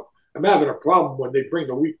blitz. Or I'm having a problem when they bring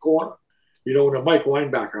the weak corner, and the Mike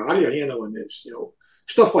linebacker. How are you handling this?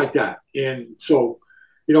 Stuff like that. And so,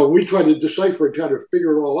 we tried to decipher and try to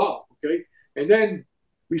figure it all out. Okay. And then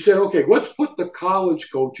we said, okay, let's put the college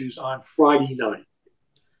coaches on Friday night.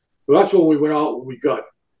 So that's when we went out and we got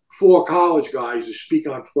 4 college guys to speak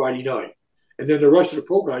on Friday night. And then the rest of the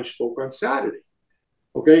pro guys spoke on Saturday.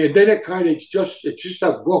 Okay. And then it just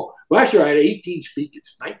started growing. Last year I had 18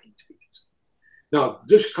 speakers, 19 speakers. Now,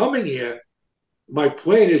 this coming year, my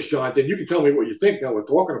plan is, Jonathan, you can tell me what you think now we're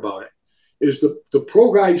talking about it, is the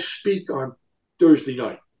pro guys speak on Thursday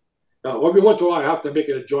night. Now, every once in a while I have to make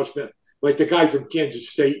an adjustment. Like the guy from Kansas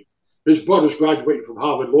State, his brother's graduating from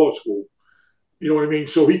Harvard Law School. You know what I mean?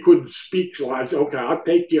 So he couldn't speak. So I said, okay, I'll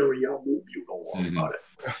take care of you. I'll move you. Don't worry about it.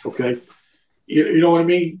 Okay. You know what I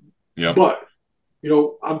mean? Yeah. But,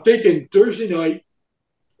 I'm thinking Thursday night,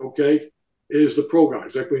 okay, is the pro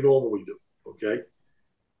guys like we normally do. Okay.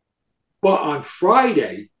 But on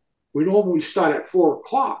Friday, we normally start at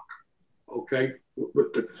 4:00, okay,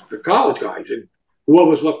 with the college guys and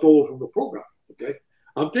whoever's left over from the pro guys. Okay.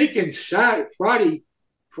 I'm thinking Friday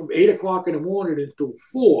from 8:00 in the morning until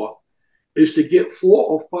 4 is to get 4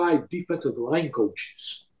 or 5 defensive line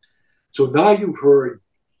coaches. So now you've heard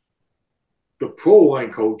the pro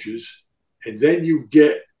line coaches, and then you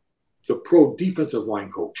get the pro defensive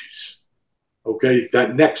line coaches, okay,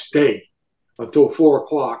 that next day until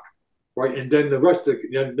 4:00, right? And then the rest of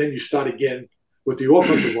then you start again with the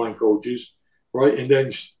offensive line coaches, right? And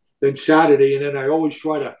then Saturday, and then I always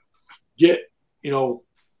try to get,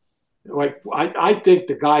 like I think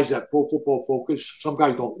the guys at Pro Football Focus, some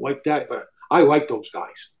guys don't like that, but I like those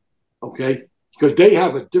guys, okay, because they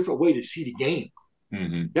have a different way to see the game.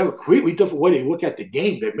 Mm-hmm. They have a completely different way to look at the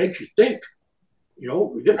game that makes you think.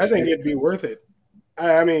 I think it'd be worth it.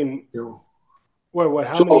 I mean,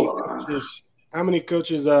 how many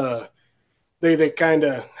coaches they kind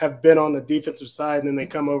of have been on the defensive side and then they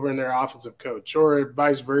come over and they're offensive coach or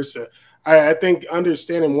vice versa. I think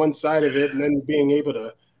understanding one side of it and then being able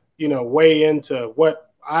to, weigh into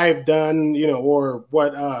what I've done, or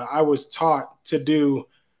what I was taught to do.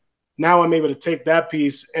 Now I'm able to take that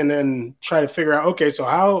piece and then try to figure out, okay, so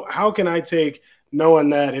how can I take knowing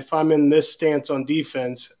that if I'm in this stance on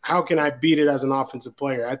defense, how can I beat it as an offensive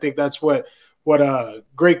player? I think that's what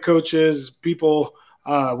great coaches, people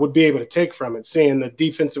would be able to take from it, seeing the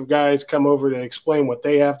defensive guys come over to explain what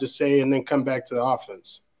they have to say and then come back to the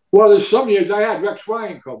offense. Well, there's some years I had Rex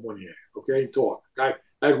Ryan come one year, okay, and talk. I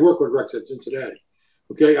had worked with Rex at Cincinnati.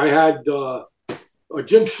 Okay, I had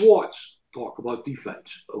Jim Schwartz talk about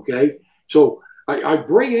defense, okay? So I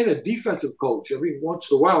bring in a defensive coach every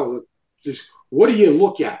once in a while. Just what do you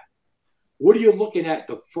look at? What are you looking at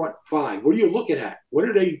the front 5? What are you looking at? What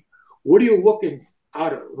are you looking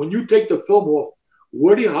out of? When you take the film off,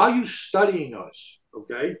 how are you studying us?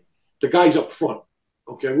 Okay? The guys up front.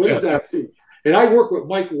 Okay, what is that? And I work with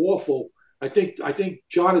Mike Warfel. I think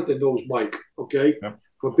Jonathan knows Mike, okay? Yep.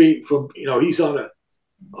 He's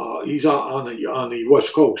on the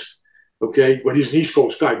West Coast, okay? But he's an East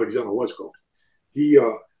Coast guy, but he's on the West Coast.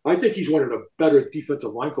 I think he's one of the better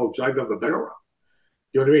defensive line coaches I've ever been around.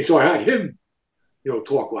 You know what I mean? So I had him,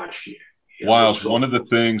 talk last year. Wiles, one of the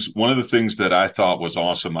things that I thought was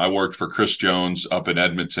awesome, I worked for Chris Jones up in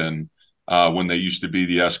Edmonton when they used to be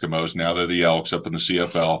the Eskimos. Now they're the Elks up in the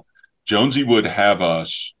CFL. Jonesy would have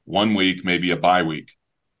us 1 week, maybe a bye week,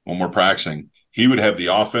 when we're practicing. He would have the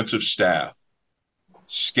offensive staff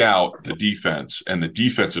scout the defense, and the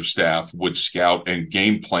defensive staff would scout and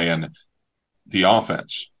game plan the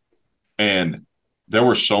offense. And there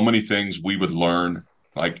were so many things we would learn,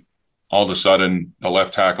 like all of a sudden the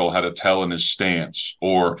left tackle had a tell in his stance,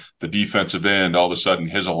 or the defensive end, all of a sudden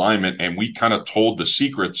his alignment. And we kind of told the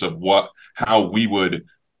secrets of how we would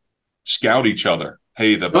scout each other.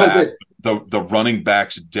 Hey, the running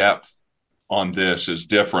back's depth on this is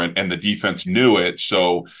different, and the defense knew it,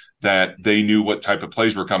 so that they knew what type of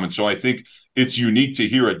plays were coming. So I think it's unique to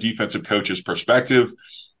hear a defensive coach's perspective.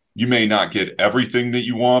 You may not get everything that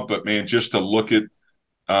you want, but man, just to look at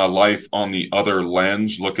life on the other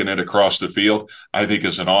lens, looking at across the field, I think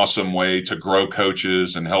is an awesome way to grow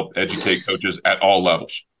coaches and help educate coaches at all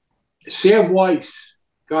levels. Sam Weiss,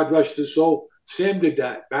 God rest his soul, Sam did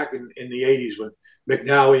that back in the 80s when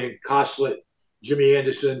McNally and Coslett, Jimmy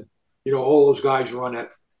Anderson, all those guys were on that,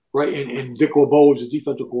 right? And Dick LeBeau was the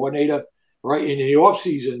defensive coordinator, right? And in the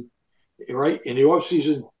offseason,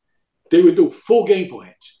 they would do full game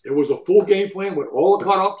plans. It was a full game plan with all the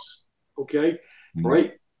cut-ups, okay,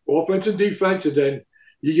 right? Offense and defense, and then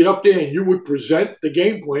you get up there and you would present the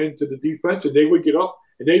game plan to the defense, and they would get up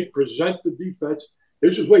and they'd present the defense.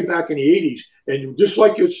 This was way back in the 80s. And just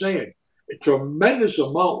like you're saying, a tremendous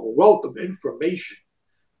wealth of information.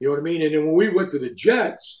 You know what I mean? And then when we went to the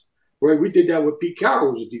Jets, right, we did that with Pete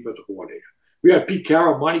Carroll as a defensive coordinator. We had Pete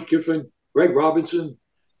Carroll, Monty Kiffin, Greg Robinson,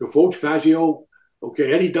 Coach Fazio,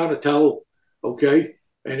 okay, Eddie Donatello, okay.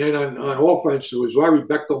 And then on offense, it was Larry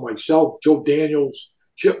Bechtel, myself, Joe Daniels,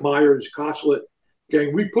 Chip Myers, Coslett.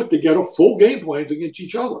 Okay, we put together full game plans against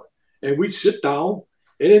each other. And we'd sit down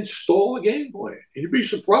and install a game plan. And you'd be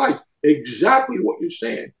surprised exactly what you're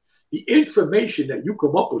saying. The information that you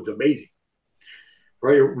come up with is amazing.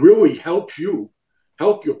 Right? It really helps you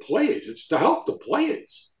help your players. It's to help the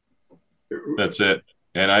players. That's it.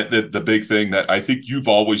 And the big thing that I think you've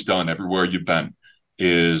always done everywhere you've been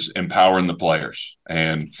is empowering the players.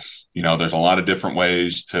 And, there's a lot of different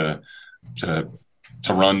ways to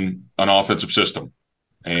run an offensive system.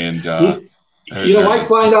 And, I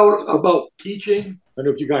find out about teaching. I don't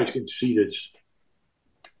know if you guys can see this.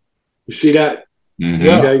 You see that? Mm-hmm.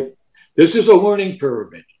 Okay. This is a learning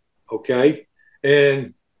pyramid. Okay.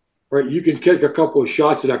 And, right, you can take a couple of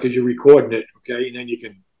shots of that because you're recording it. Okay. And then you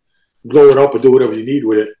can blow it up or do whatever you need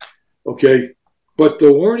with it. Okay. But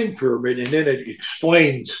the learning pyramid, and then it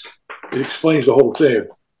explains the whole thing.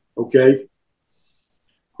 Okay.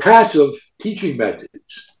 Passive teaching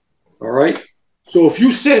methods. All right. So if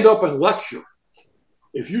you stand up and lecture,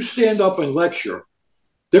 they're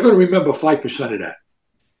going to remember 5% of that.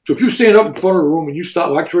 So if you stand up in front of the room and you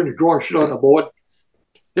start lecturing and drawing shit on the board,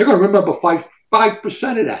 they're going to remember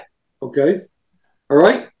 5% of that. Okay. All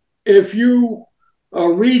right. If you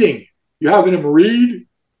are reading, you're having them read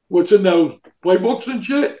what's in those playbooks and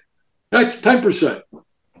shit, that's 10%.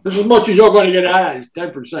 That's as much as you're going to get out is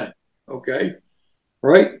 10%. Okay.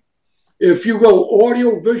 Right. If you go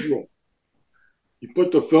audio visual, you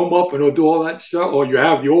put the film up and it'll do all that stuff, or you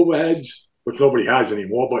have the overheads, which nobody has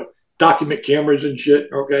anymore, but document cameras and shit,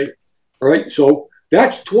 okay? All right, so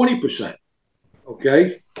that's 20%,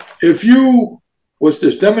 okay? If you,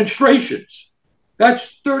 demonstrations,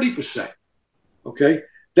 that's 30%, okay?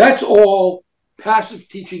 That's all passive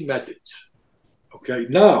teaching methods, okay?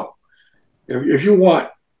 Now, if you want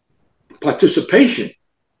participation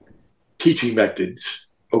teaching methods,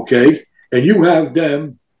 okay, and you have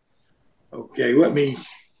them. Okay, let me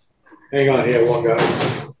hang on here, one guy.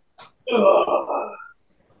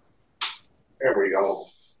 There we go.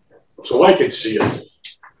 So I can see it.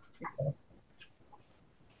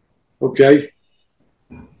 Okay.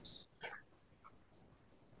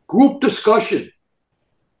 Group discussion.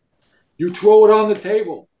 You throw it on the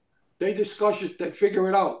table. They discuss it. They figure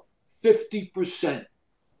it out. 50%.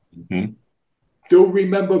 Mm-hmm. They'll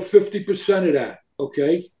remember 50% of that.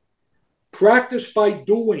 Okay. Practice by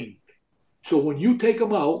doing. So when you take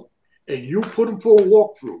them out and you put them for a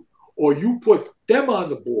walkthrough, or you put them on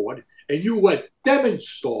the board and you let them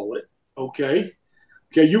install it, okay,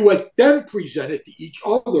 you let them present it to each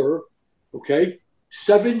other, okay,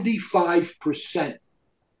 75%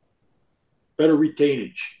 better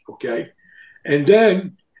retainage, okay? And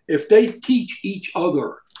then if they teach each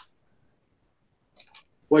other,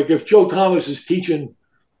 like if Joe Thomas is teaching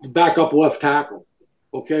the backup left tackle,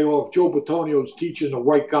 okay, or if Joe Batonio is teaching the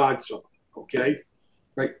right guard something, okay,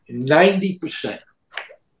 right, 90%.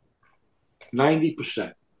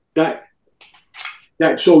 That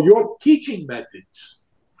so your teaching methods,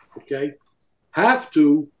 okay, have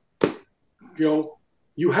to,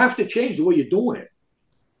 you have to change the way you're doing it.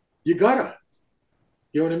 You gotta.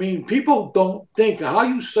 You know what I mean? People don't think how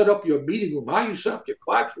you set up your meeting room, how you set up your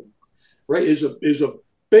classroom, right, is a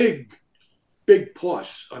big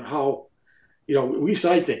plus on how, at least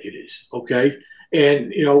I think it is, okay?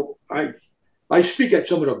 And, I speak at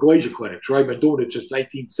some of the Glazer clinics, right? I've been doing it since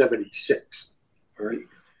 1976, all right?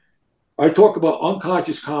 I talk about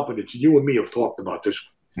unconscious competence, and you and me have talked about this.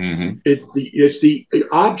 Mm-hmm. It's the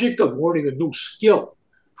object of learning a new skill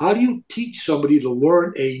how do you teach somebody to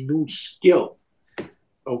learn a new skill?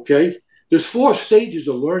 Okay? There's 4 stages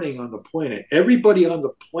of learning on the planet. Everybody on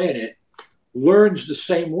the planet learns the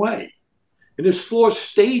same way. And there's 4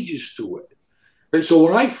 stages to it. And so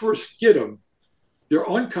when I first get them, they're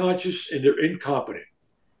unconscious and they're incompetent.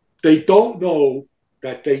 They don't know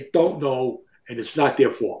that they don't know, and it's not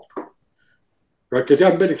their fault. Right? Because they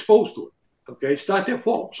haven't been exposed to it. Okay? It's not their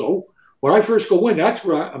fault. So when I first go in, that's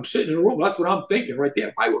where I'm sitting in the room. That's what I'm thinking right there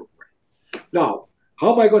in my room. Now,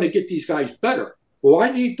 how am I going to get these guys better? Well,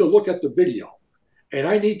 I need to look at the video, and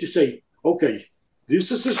I need to say, okay,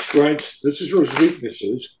 this is his strengths, this is his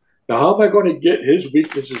weaknesses. Now, how am I going to get his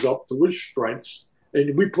weaknesses up to his strengths?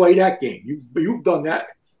 And we play that game. You've done that.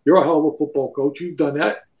 You're a hell of a football coach. You've done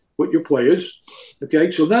that with your players.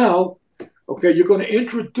 Okay, so now, okay, you're going to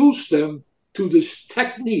introduce them to this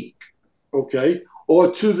technique, okay,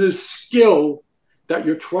 or to this skill that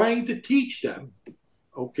you're trying to teach them,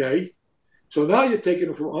 okay? So now you're taking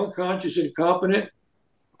them from unconscious incompetent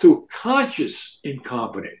to conscious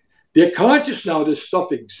incompetent. They're conscious now this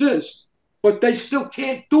stuff exists, but they still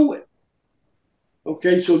can't do it.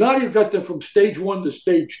 Okay, so now you've got them from stage 1 to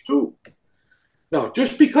stage 2. Now,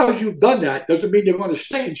 just because you've done that doesn't mean they're going to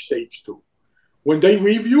stay in stage 2. When they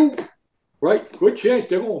leave you, right, good chance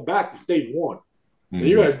they're going back to stage 1. And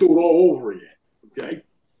you're going to do it all over again. Okay,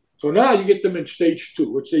 so now you get them in stage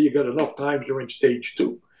 2. Let's say you got enough times you're in stage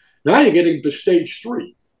 2. Now you're getting to stage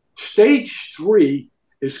 3. Stage 3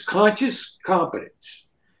 is conscious competence.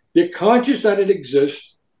 They're conscious that it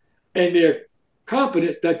exists, and they're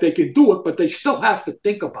competent that they can do it, but they still have to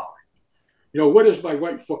think about it. You know, where does my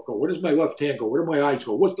right foot go? Where does my left hand go? Where do my eyes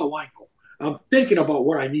go? What's the line go? I'm thinking about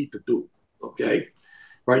what I need to do, okay?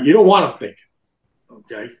 Right? You don't want them thinking,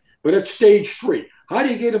 okay? But at stage 3, how do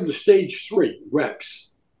you get them to stage 3?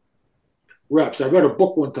 Reps. I read a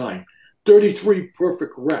book one time, 33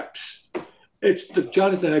 perfect reps. It's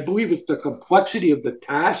Jonathan, I believe it's the complexity of the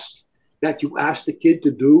task that you ask the kid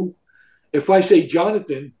to do. If I say,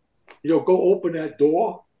 Jonathan, you know, go open that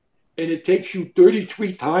door, and it takes you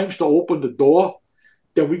 33 times to open the door,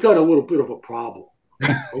 then we got a little bit of a problem.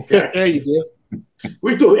 Okay. Yeah, you do.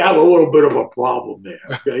 We do have a little bit of a problem there.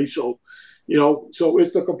 Okay. So, you know, so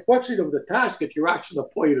it's the complexity of the task that you're asking the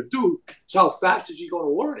player to do. It's how fast is he going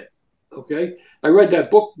to learn it? Okay. I read that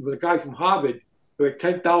book with a guy from Harvard, like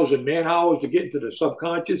 10,000 man hours to get into the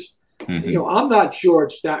subconscious. Mm-hmm. You know, I'm not sure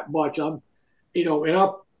it's that much. You know, in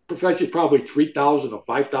our profession, probably 3,000 or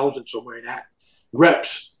 5,000, somewhere in that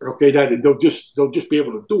reps. Okay, that they'll just be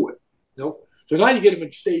able to do it. You know? So now you get them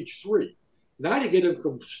in stage 3. Now you get them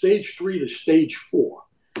from stage 3 to stage 4.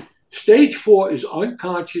 Stage 4 is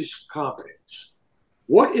unconscious competence.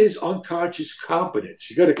 What is unconscious competence?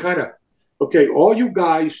 You got to kind of, okay, all you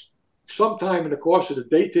guys sometime in the course of the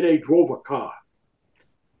day today drove a car.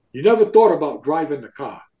 You never thought about driving the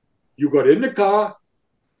car. You got in the car,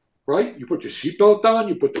 right? You put your seatbelt on,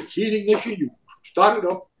 you put the key in ignition, you started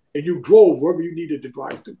up, and you drove wherever you needed to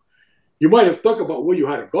drive to. You might have thought about where you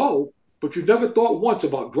had to go, but you never thought once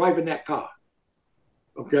about driving that car.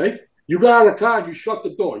 Okay? You got out of the car and you shut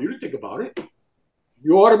the door. You didn't think about it.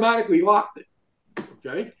 You automatically locked it.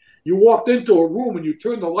 Okay? You walked into a room and you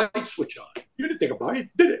turned the light switch on. You didn't think about it,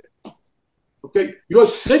 did it? Okay? You're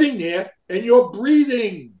sitting there and you're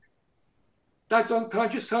breathing. That's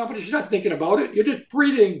unconscious competence. You're not thinking about it. You're just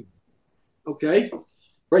breathing. Okay?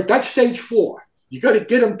 Right? That's stage 4. You got to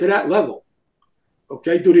get them to that level.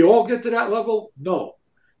 Okay? Do they all get to that level? No.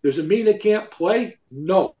 Does it mean they can't play?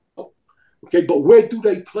 No. Okay? But where do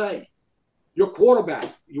they play? Your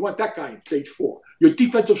quarterback, you want that guy in stage 4. Your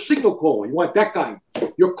defensive signal caller, you want that guy.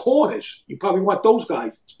 Your corners, you probably want those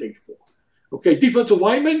guys in stage 4. Okay? Defensive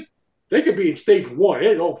linemen, they could be in stage 1.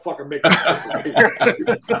 They don't fucking make it.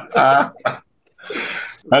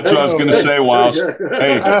 That's what I was going to say, Wiles.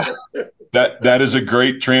 Hey, that is a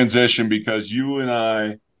great transition because you and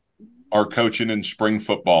I are coaching in spring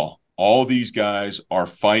football. All these guys are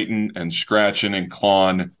fighting and scratching and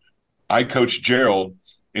clawing. I coached Gerald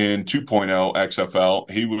in 2.0 XFL.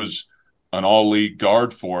 He was an all-league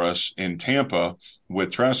guard for us in Tampa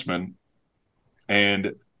with Tressman.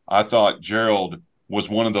 And I thought Gerald was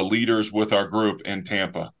one of the leaders with our group in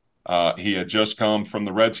Tampa. He had just come from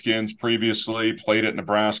the Redskins previously, played at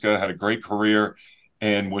Nebraska, had a great career,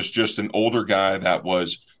 and was just an older guy that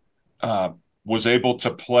was able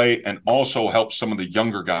to play and also help some of the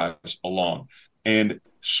younger guys along. And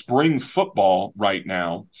spring football right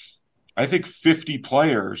now, I think 50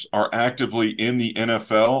 players are actively in the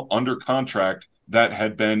NFL under contract that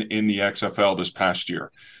had been in the XFL this past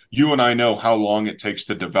year. You and I know how long it takes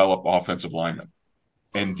to develop offensive linemen.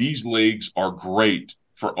 And these leagues are great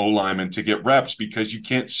for O-linemen to get reps because you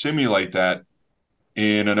can't simulate that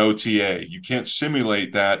in an OTA. You can't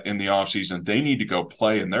simulate that in the offseason. They need to go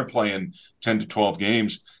play, and they're playing 10 to 12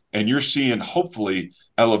 games. And you're seeing, hopefully,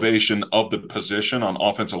 elevation of the position on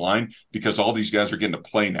offensive line because all these guys are getting to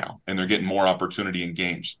play now, and they're getting more opportunity in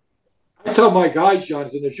games. I tell my guys,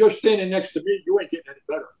 Jonathan, if you're standing next to me, you ain't getting any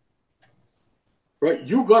better. Right?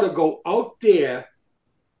 You got to go out there,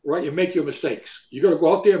 right, and make your mistakes. You got to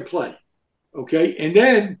go out there and play. Okay? And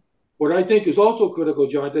then what I think is also critical,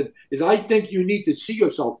 Jonathan, is I think you need to see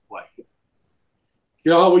yourself play.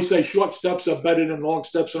 You know how we say short steps are better than long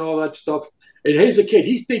steps and all that stuff. And here's a kid,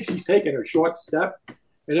 he thinks he's taking a short step,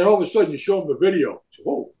 and then all of a sudden you show him the video.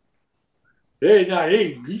 Whoa.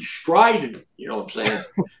 Hey, he's striding. You know what I'm saying?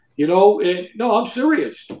 You know, and no, I'm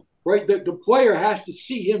serious. Right? The player has to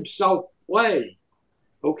see himself play,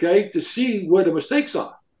 okay, to see where the mistakes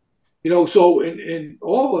are. You know, so in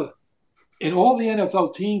all the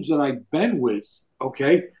NFL teams that I've been with,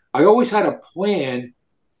 okay, I always had a plan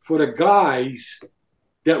for the guys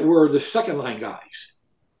that were the second line guys.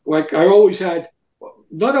 Like I always had,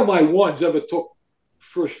 none of my ones ever took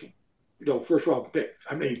first round pick.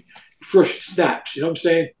 I mean, first snaps. You know what I'm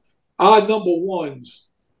saying? Our number ones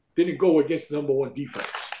didn't go against the number one defense.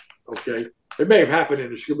 Okay, it may have happened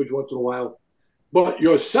in the scrimmage once in a while, but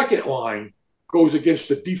your second line goes against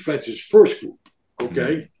the defense's first group.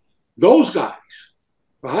 Okay, those guys.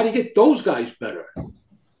 Well, how do you get those guys better?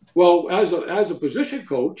 Well, as a position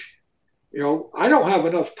coach, you know, I don't have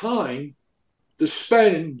enough time to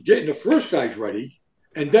spend getting the first guys ready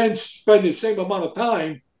and then spend the same amount of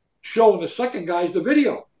time showing the second guys the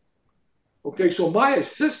video. Okay, so my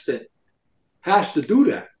assistant has to do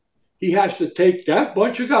that. He has to take that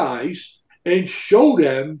bunch of guys and show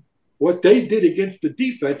them what they did against the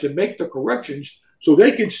defense and make the corrections so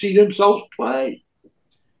they can see themselves play.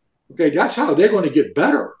 Okay, that's how they're going to get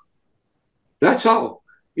better. That's how,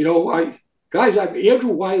 you know,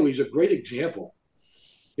 Andrew Wylie is a great example.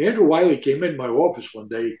 Andrew Wylie came in my office one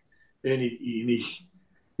day and he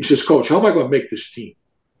says, Coach, how am I going to make this team?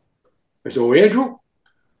 I said, well, Andrew,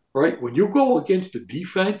 right, when you go against the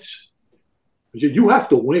defense, you have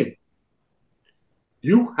to win.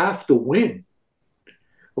 You have to win.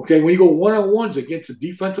 Okay, when you go one-on-ones against the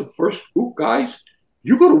defensive first group guys,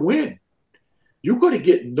 you got to win. You got to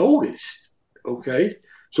get noticed. Okay,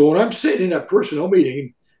 so when I'm sitting in that personnel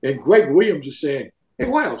meeting and Greg Williams is saying, hey,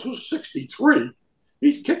 wow, this was 63.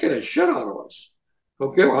 He's kicking a shit out of us.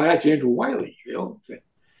 Okay, well, that's Andrew Wylie. You know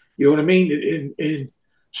what I mean? And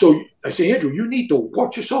so I say, Andrew, you need to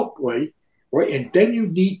watch yourself play, right? And then you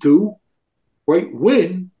need to, right,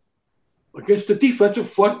 win against the defensive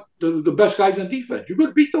front, the best guys on defense. You're going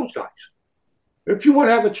to beat those guys if you want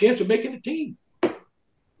to have a chance of making a team.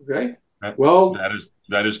 Okay. Well,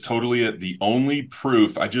 that is totally it. The only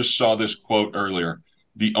proof, I just saw this quote earlier,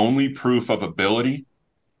 the only proof of ability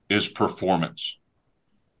is performance.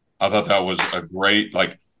 I thought that was a great,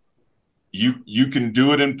 like, you can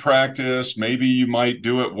do it in practice. Maybe you might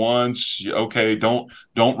do it once. Okay, don't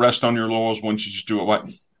rest on your laurels once you just do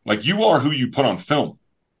it. Like you are who you put on film.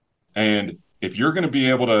 And if you're going to be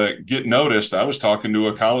able to get noticed, I was talking to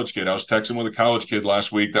a college kid. I was texting with a college kid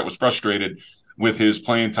last week that was frustrated with his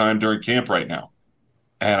playing time during camp right now.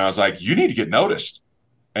 And I was like, you need to get noticed.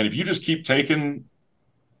 And if you just keep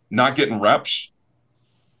not getting reps,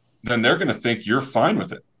 then they're going to think you're fine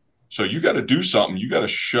with it. So you got to do something. You got to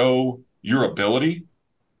show your ability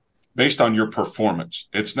based on your performance.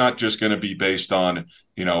 It's not just going to be based on,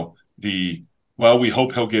 you know, we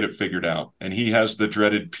hope he'll get it figured out. And he has the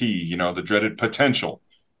dreaded P, you know, the dreaded potential.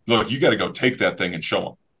 Look, you got to go take that thing and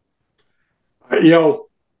show him. You know,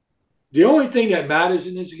 the only thing that matters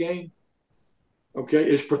in this game, okay,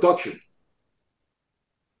 is production.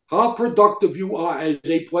 How productive you are as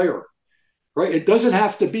a player, right? It doesn't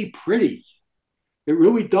have to be pretty. It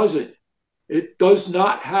really doesn't. It does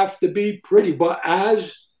not have to be pretty. But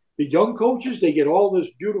as the young coaches, they get all this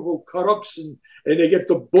beautiful cut-ups and they get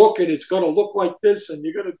the book and it's going to look like this and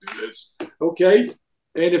you're going to do this, okay?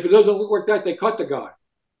 And if it doesn't look like that, they cut the guy.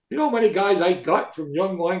 You know how many guys I got from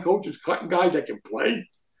young line coaches cutting guys that can play?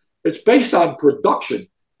 It's based on production.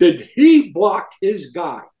 Did he block his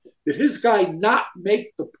guy? Did his guy not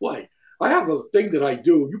make the play? I have a thing that I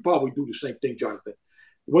do. You probably do the same thing, Jonathan.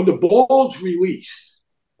 When the ball's released,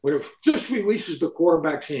 when it just releases the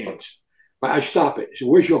quarterback's hands, I stop it. So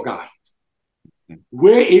where's your guy?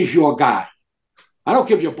 Where is your guy? I don't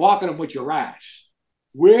care if you're blocking him with your ass.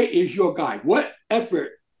 Where is your guy? What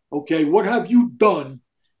effort, okay, what have you done,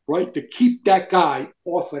 right, to keep that guy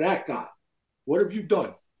off of that guy? What have you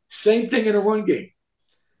done? Same thing in a run game.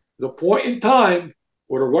 The point in time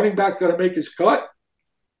where the running back got to make his cut,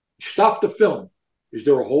 Stop the film. Is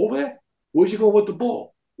there a hole there? Where's he going with the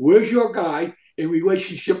ball? Where's your guy in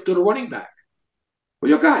relationship to the running back? Well,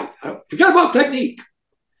 your guy. Forget about technique.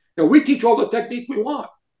 Now, we teach all the technique we want,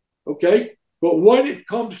 okay? But when it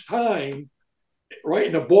comes time, right,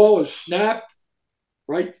 and the ball is snapped,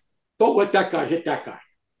 right, don't let that guy hit that guy.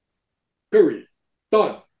 Period.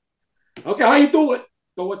 Done. Okay, how you do it?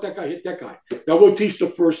 Don't let that guy hit that guy. Now, we'll teach the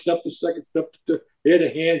first step, the second step, the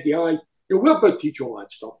hands, the eyes. We're going to teach all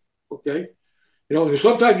that stuff, okay? And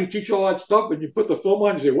sometimes you teach all that stuff and you put the film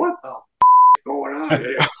on and say, what the f- going on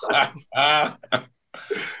here?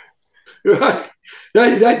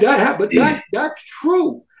 That's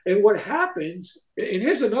true. And what happens, and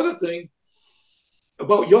here's another thing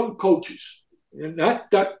about young coaches, and that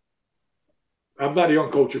I'm not a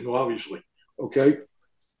young coach, obviously, okay?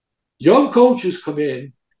 Young coaches come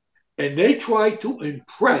in and they try to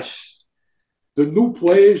impress the new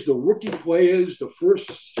players, the rookie players, the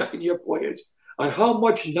first, second-year players on how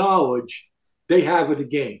much knowledge they have of the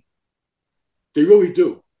game. They really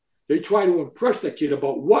do. They try to impress that kid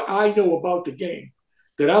about what I know about the game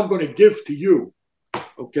that I'm going to give to you,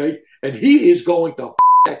 okay? And he is going to f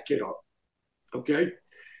that kid up, okay?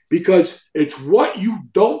 Because it's what you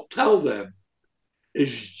don't tell them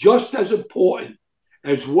is just as important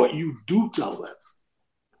as what you do tell them.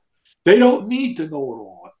 They don't need to know it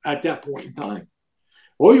all at that point in time.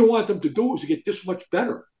 All you want them to do is to get this much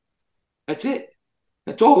better. That's it.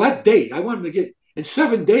 That's all that day. I want them to get, in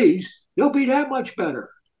 7 days, they'll be that much better.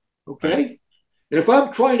 Okay? Right. And if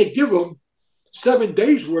I'm trying to give them 7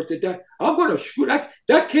 days worth of that, I'm going to screw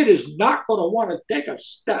that kid is not going to want to take a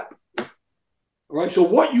step. All right? So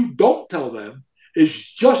what you don't tell them is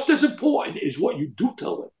just as important as what you do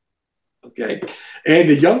tell them. Okay? And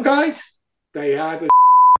the young guys, they haven't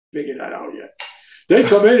figured that out yet. They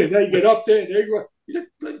come in and they get up there and they go,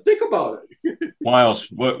 think about it. Wiles,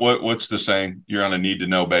 what's the saying? You're on a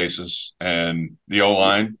need-to-know basis. And the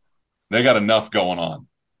O-line, they got enough going on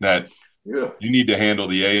that you need to handle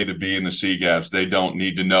the A, the B, and the C gaps. They don't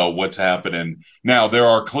need to know what's happening. Now, there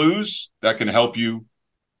are clues that can help you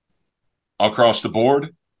across the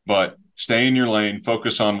board, but stay in your lane,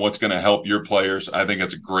 focus on what's going to help your players. I think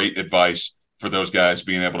that's a great advice for those guys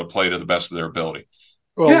being able to play to the best of their ability.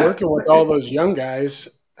 Well, working with all those young guys,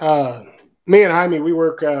 me and Jaime, we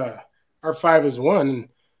work our 5-1.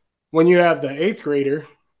 When you have the 8th grader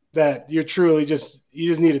that you're truly you just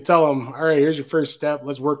need to tell them, all right, here's your first step.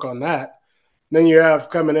 Let's work on that. And then you have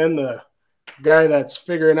coming in the guy that's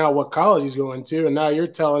figuring out what college he's going to. And now you're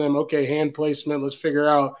telling him, okay, hand placement. Let's figure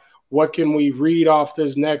out what can we read off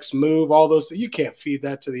this next move, all those. You can't feed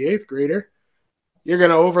that to the 8th grader. You're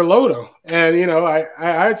going to overload them. And,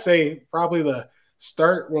 I'd say probably the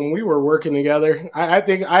start when we were working together, I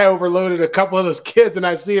think I overloaded a couple of those kids and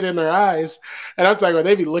I see it in their eyes. And I'm talking about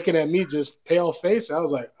they'd be looking at me just pale face. I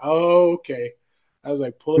was like, oh, okay. I was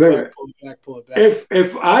like, pull it back, pull it back, pull it back.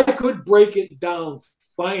 If I could break it down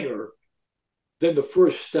finer than the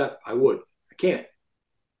first step, I would. I can't.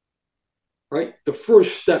 Right? The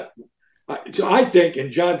first step. So I think,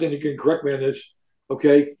 and Jonathan, you can correct me on this,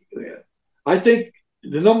 okay? I think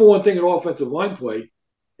the number one thing in offensive line play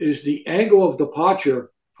is the angle of departure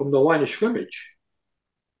from the line of scrimmage.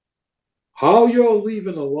 How you're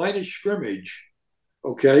leaving the line of scrimmage,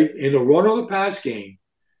 okay, in the run or the pass game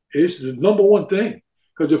is the number one thing.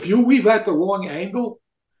 Because if you leave at the wrong angle,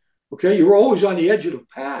 okay, you're always on the edge of the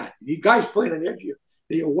pad. You guys playing on the edge of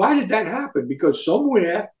you. Why did that happen? Because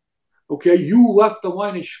somewhere, okay, you left the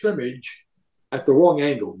line of scrimmage at the wrong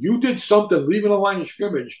angle. You did something leaving the line of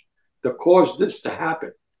scrimmage that caused this to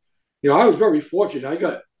happen. I was very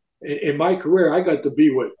fortunate. In my career, I got to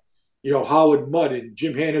be with, Howard Mudd and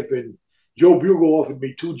Jim Hannafin. Joe Bugle offered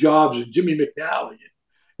me 2 jobs, and Jimmy McNally.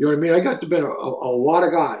 You know what I mean? I got to be a lot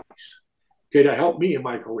of guys, okay, that helped me in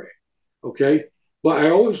my career, okay? But I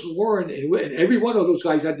always learned, and every one of those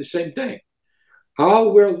guys had the same thing. How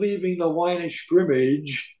we're leaving the line of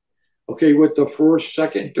scrimmage, okay, with the first,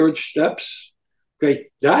 second, third steps, okay,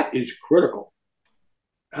 that is critical.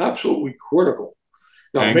 Absolutely critical.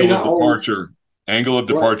 Now, Angle of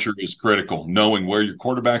departure is critical. Knowing where your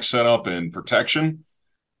quarterback's set up in protection,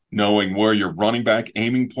 knowing where your running back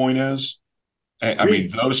aiming point is. I mean,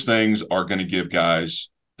 those things are going to give guys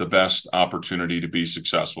the best opportunity to be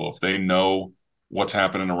successful. If they know what's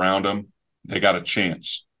happening around them, they got a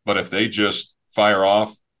chance. But if they just fire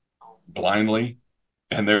off blindly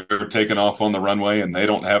and they're taking off on the runway and they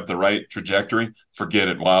don't have the right trajectory, forget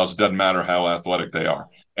it, Wiles. It doesn't matter how athletic they are.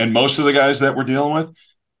 And most of the guys that we're dealing with,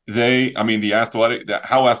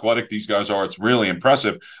 how athletic these guys are, it's really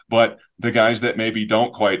impressive. But the guys that maybe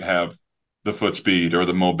don't quite have the foot speed or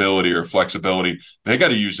the mobility or flexibility. They got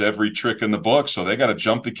to use every trick in the book. So they got to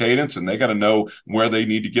jump the cadence and they got to know where they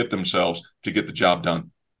need to get themselves to get the job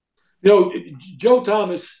done. Joe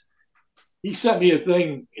Thomas, he sent me a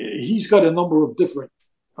thing. He's got a number of different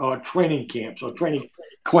training camps or training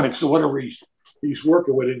clinics or whatever he's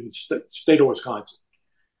working with in the state of Wisconsin.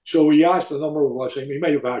 So he asked a number of us, he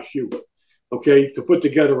may have asked you, okay, to put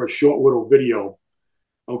together a short little video.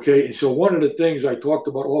 Okay, and so one of the things I talked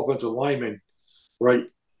about offensive linemen, right?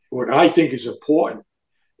 What I think is important,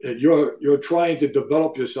 that you're trying to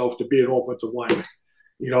develop yourself to be an offensive lineman,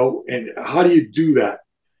 and how do you do that?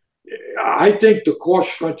 I think the core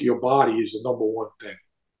strength of your body is the number one thing.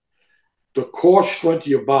 The core strength of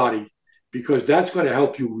your body, because that's going to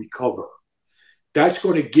help you recover. That's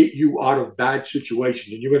going to get you out of bad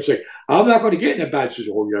situations. And you're going to say, I'm not going to get in a bad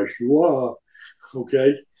situation. Oh, yes, you are.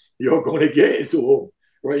 Okay? You're going to get into them,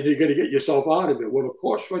 right? You're going to get yourself out of it. Well, the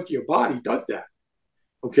core strength of your body does that.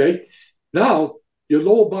 Okay? Now, your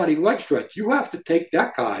lower body leg strength, you have to take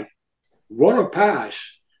that guy, run a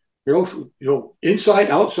pass, inside,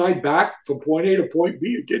 outside, back, from point A to point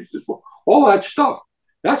B against this ball, all that stuff.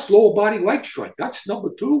 That's lower body leg strength. That's number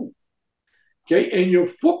two. Okay, and your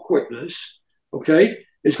foot quickness, okay,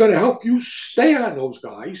 is going to help you stay on those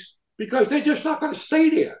guys because they're just not going to stay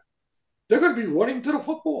there. They're going to be running to the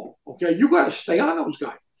football. Okay, you got to stay on those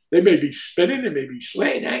guys. They may be spinning, they may be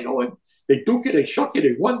slaying, angling, they duke it, they shuck it,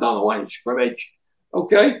 they run down the line of scrimmage.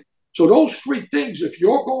 Okay, so those three things, if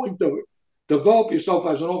you're going to develop yourself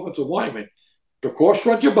as an offensive lineman, the core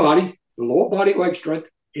strength of your body, the lower body leg strength,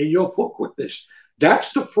 and your foot quickness.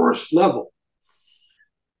 That's the first level.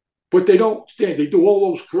 But they don't stand. They do all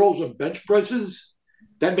those curls and bench presses.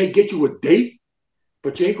 That may get you a date,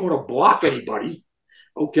 but you ain't going to block anybody.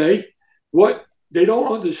 Okay? What they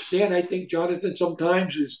don't understand, I think, Jonathan,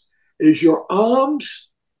 sometimes is your arms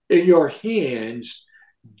and your hands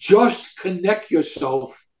just connect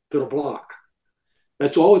yourself to the block.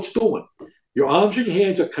 That's all it's doing. Your arms and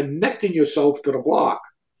hands are connecting yourself to the block.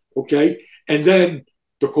 Okay? And then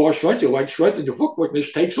the core strength, your leg strength, and your foot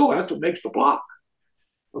quickness takes over. That's what makes the block.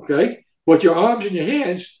 Okay? But your arms and your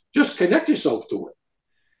hands, just connect yourself to it.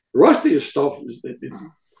 The rest of your stuff,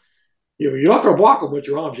 you're not going to block them with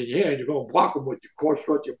your arms and your hand. You're going to block them with your core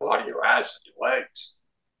strength, your body, your ass, and your legs.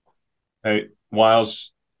 Hey,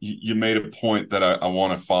 Wiles, you made a point that I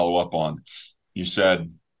want to follow up on. You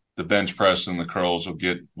said the bench press and the curls will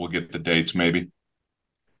get the dates maybe.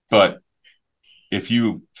 But if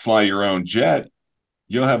you fly your own jet,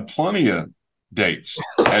 you'll have plenty of dates,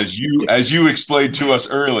 as you explained to us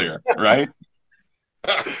earlier, right?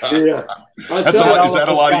 Yeah. Is that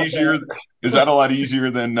a lot easier? Is that a lot easier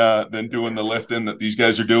than doing the lifting that these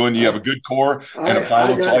guys are doing? You have a good core and a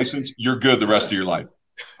pilot's license, you're good the rest of your life.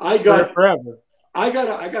 I got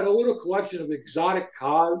a little collection of exotic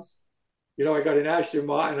cars. I got an Aston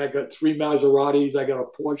Martin, I got 3 Maseratis, I got a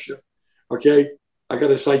Porsche. Okay, I got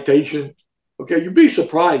a Citation. Okay, you'd be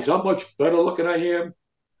surprised how much better looking I am.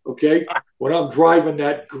 Okay, when I'm driving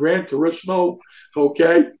that Gran Turismo,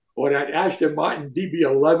 okay, or that Aston Martin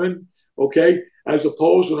DB11, okay, as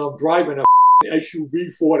opposed when I'm driving a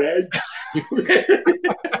SUV Ford Edge.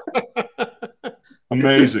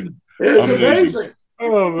 Amazing. It's amazing.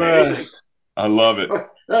 Oh, man. I love it.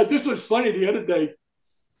 This was funny the other day.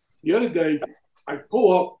 I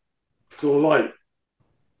pull up to the light.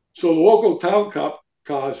 So the local town cop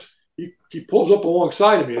cars, he pulls up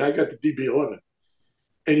alongside of me, and I got the DB11.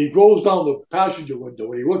 And he rolls down the passenger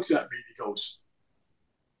window, and he looks at me, and he goes,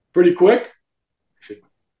 pretty quick? I said,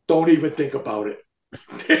 don't even think about it.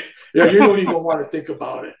 Yeah, you don't even want to think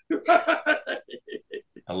about it.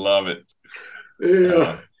 I love it.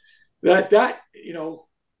 Yeah. But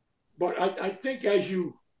I think as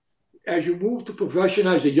you move to profession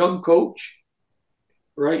as a young coach,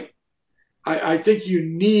 right? I think you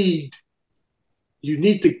need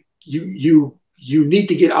to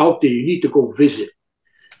get out there. You need to go visit.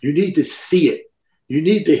 You need to see it. You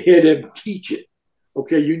need to hear them teach it.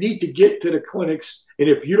 Okay, you need to get to the clinics, and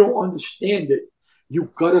if you don't understand it, you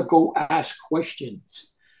gotta go ask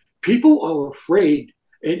questions. People are afraid,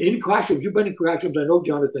 and in classrooms, you've been in classrooms, I know,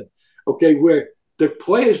 Jonathan, okay, where the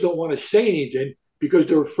players don't want to say anything because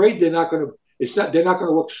they're afraid they're not gonna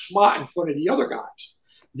look smart in front of the other guys.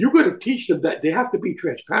 You got to teach them that they have to be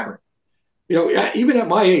transparent. Even at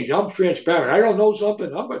my age, I'm transparent. I don't know something,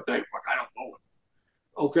 I'm gonna think, fuck, I don't know it.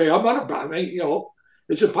 Okay, I'm not about it.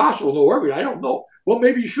 It's impossible to know everything. I don't know. Well,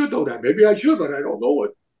 maybe you should know that. Maybe I should, but I don't know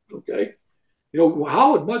it. Okay.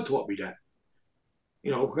 Howard Mudd taught me that.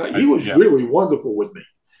 He was really wonderful with me.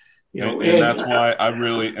 And that's why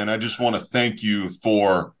I just want to thank you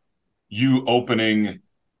for you opening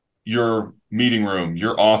your meeting room,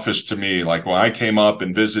 your office to me. Like when I came up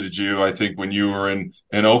and visited you, I think when you were in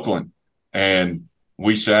Oakland, and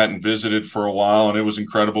we sat and visited for a while, and it was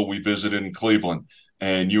incredible. We visited in Cleveland,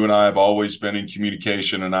 and you and I have always been in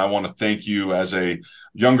communication. And I want to thank you as a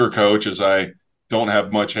younger coach, as I don't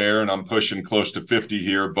have much hair and I'm pushing close to 50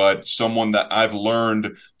 here, but someone that I've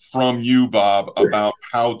learned from you, Bob, about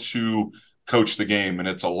how to coach the game. And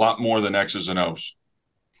it's a lot more than X's and O's.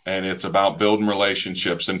 And it's about building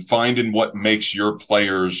relationships and finding what makes your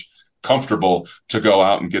players comfortable to go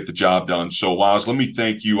out and get the job done. So, Waz, let me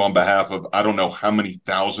thank you on behalf of, I don't know how many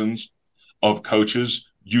thousands of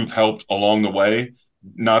coaches you've helped along the way,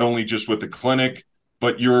 not only just with the clinic,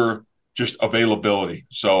 but your just availability.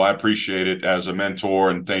 So I appreciate it as a mentor,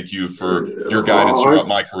 and thank you for your guidance throughout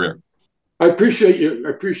my career. I appreciate you. I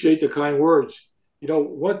appreciate the kind words. You know,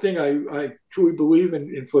 one thing I truly believe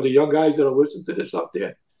in, and for the young guys that are listening to this out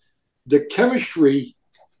there, the chemistry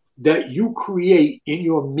that you create in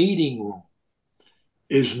your meeting room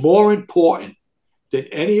is more important than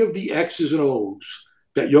any of the X's and O's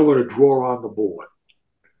that you're going to draw on the board.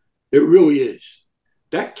 It really is.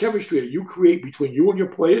 That chemistry that you create between you and your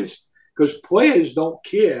players, because players don't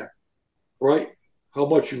care, right, how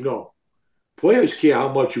much you know. Players care how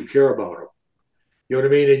much you care about them. You know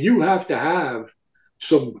what I mean? And you have to have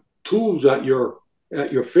some tools at your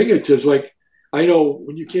fingertips. Like, I know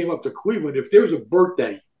when you came up to Cleveland, if there's a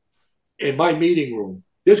birthday in my meeting room,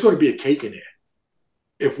 there's going to be a cake in there.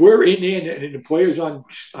 If we're in there and the players on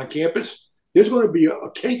campus, there's going to be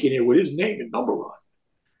a cake in there with his name and number on.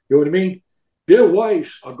 You know what I mean? Their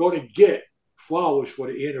wives are going to get flowers for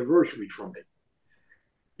the anniversary from me.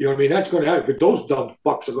 You know what I mean? That's going to happen. But those dumb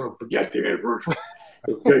fucks are going to forget their anniversary.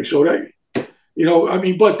 Okay, so they, you know, I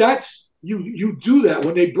mean, but that's, you do that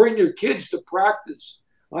when they bring their kids to practice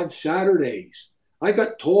on Saturdays. I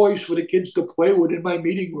got toys for the kids to play with in my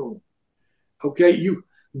meeting room. Okay, you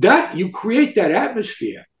create that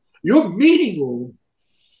atmosphere. Your meeting room,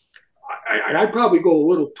 I probably go a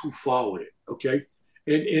little too far with it. Okay,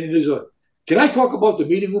 and it is a. Can I talk about the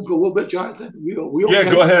meeting room for a little bit, Jonathan? Yeah,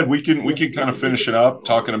 go ahead. We can kind of finish it up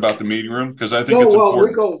talking about the meeting room, because I think it's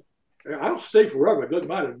important. I'll stay forever. It doesn't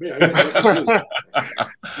matter to me.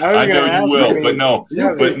 I know you will, but no.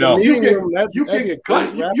 You can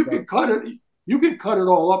cut it. You can cut it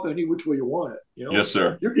all up any which way you want it. You know? Yes,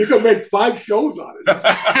 sir. You can make 5 shows on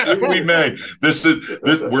it. We may. This.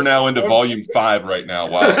 We're now into volume 5 right now.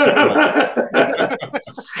 Wow.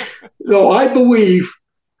 No, I believe.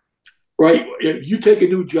 Right, if you take a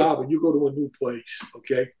new job and you go to a new place,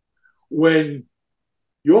 okay, when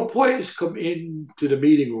your players come into the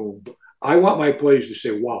meeting room, I want my players to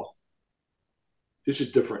say, wow, this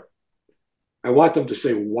is different. I want them to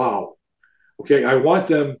say, wow. Okay, I want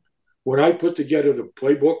them, when I put together the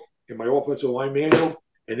playbook in my offensive line manual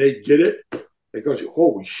and they get it, they go,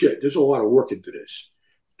 holy shit, there's a lot of work into this.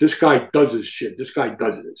 This guy does his shit. This guy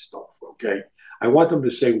does this stuff, okay? I want them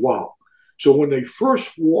to say, wow. So when they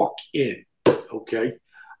first walk in, okay,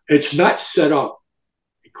 it's not set up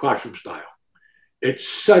in classroom style. It's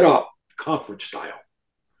set up conference style.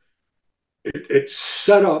 It's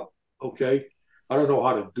set up, okay. I don't know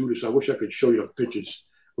how to do this. I wish I could show you the pictures,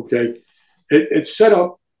 okay. It's set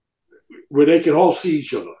up where they can all see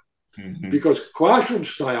each other. Mm-hmm. Because classroom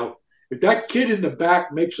style, if that kid in the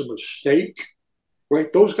back makes a mistake,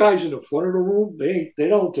 right, those guys in the front of the room, they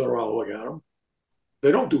don't turn around and look at them.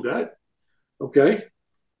 They don't do that. Okay,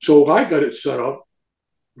 so I got it set up,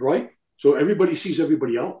 right? So everybody sees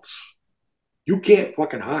everybody else. You can't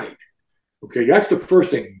fucking hide. Okay, that's the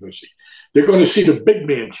first thing you're going to see. They're going to see the big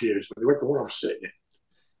man chairs, like the one I'm sitting in,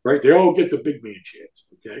 right? They all get the big man chairs,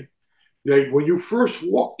 okay? When you first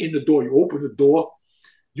walk in the door, you open the door,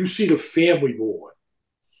 you see the family board.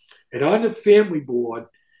 And on the family board,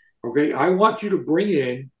 okay, I want you to bring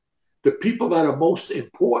in the people that are most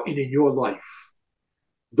important in your life.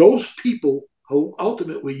 Those people who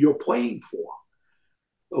ultimately you're playing for.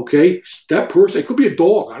 Okay? That person, it could be a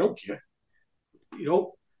dog, I don't care. You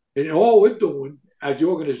know, and all we're doing as the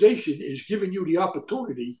organization is giving you the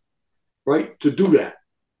opportunity, right, to do that.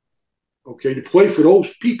 Okay, to play for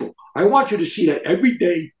those people. I want you to see that every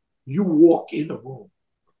day you walk in the room.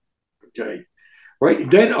 Okay? Right? And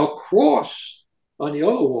then across on the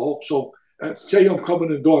other wall, so say I'm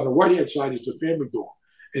coming in the door, on the right-hand side is the family door.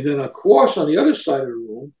 And then across on the other side of the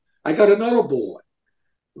room, I got another board,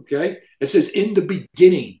 okay? It says, in the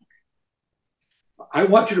beginning. I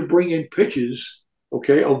want you to bring in pictures,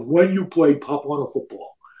 okay, of when you played Pop Warner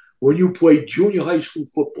football, when you played junior high school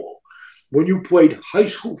football, when you played high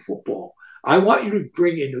school football. I want you to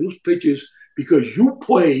bring in those pictures because you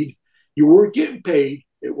played, you weren't getting paid,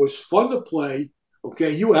 it was fun to play,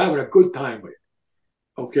 okay, you were having a good time with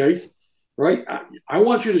it, okay, right? I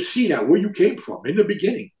want you to see that, where you came from in the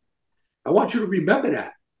beginning. I want you to remember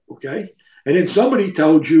that, okay? And then somebody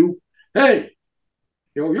told you, hey,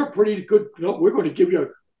 you're pretty good. We're going to give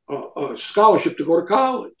you a scholarship to go to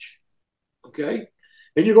college, okay?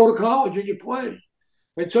 And you go to college and you play.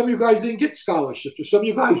 And some of you guys didn't get scholarships, or some of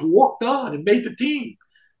you guys walked on and made the team.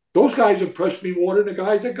 Those guys impressed me more than the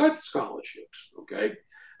guys that got scholarships, okay?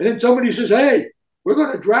 And then somebody says, hey, we're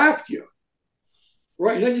going to draft you,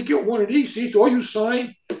 right? And then you get one of these seats, or you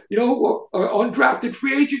sign, an undrafted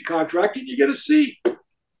free agent contract, and you get a seat,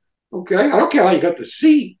 okay? I don't care how you got the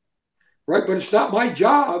seat, right? But it's not my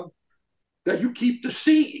job that you keep the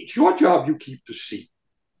seat. It's your job you keep the seat,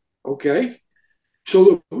 okay?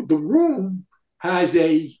 So the room has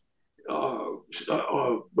a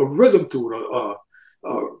rhythm to it,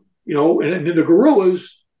 and then the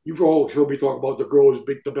Gorillas, you've all heard me talk about the Gorillas,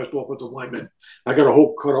 the best offensive lineman. I got a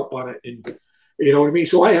whole cut up on it, and you know what I mean?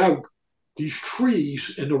 So I have these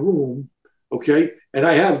trees in the room, okay? And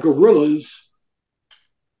I have gorillas,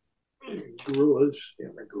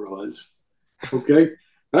 okay?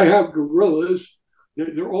 I have gorillas.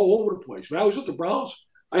 They're all over the place. When I was at the Browns,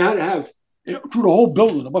 I had to have, through the whole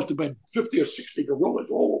building, there must have been 50 or 60 gorillas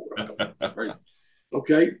all over the place, right?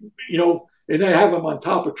 Okay? And I have them on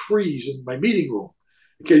top of trees in my meeting room.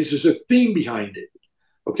 Okay, there's a theme behind it.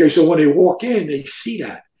 Okay, so when they walk in, they see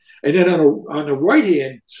that. And then on the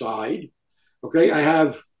right-hand side, okay, I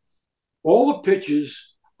have all the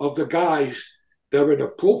pictures of the guys that are in the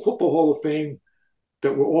Pro Football Hall of Fame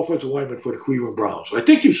that were offensive linemen for the Cleveland Browns. I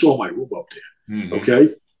think you saw my room up there.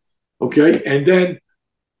 Mm-hmm. Okay, and then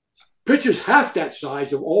pictures half that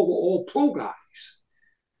size of all the all-pro guys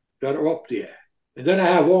that are up there. And then I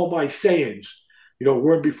have all my sayings,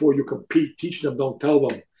 learn before you compete, teach them, don't tell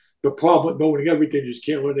them. The problem with knowing everything is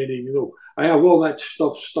you can't learn anything new. I have all that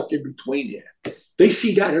stuff stuck in between there. They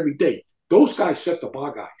see that every day. Those guys set the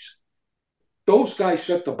bar, guys. Those guys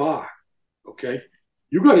set the bar, okay?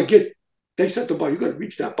 They set the bar. You got to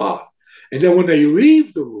reach that bar. And then when they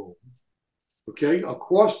leave the room, okay,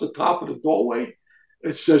 across the top of the doorway,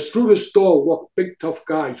 it says, through this door walk big, tough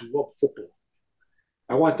guys who love football.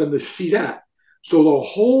 I want them to see that. So the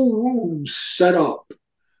whole room's set up,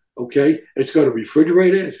 okay? It's got a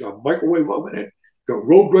refrigerator. It's got a microwave oven in it. It's got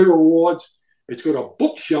road grader awards. It's got a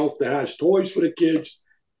bookshelf that has toys for the kids.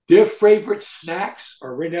 Their favorite snacks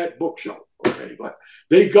are in that bookshelf, okay? But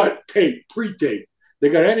they got tape, pre-tape. They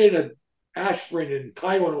got any of the aspirin and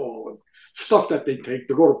Tylenol and stuff that they take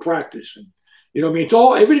to go to practice. And, you know what I mean? It's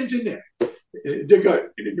all, everything's in there. They got,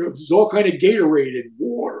 there's all kind of Gatorade and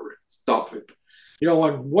water and stuff. And,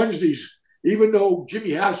 on Wednesdays, even though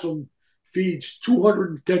Jimmy Haslam feeds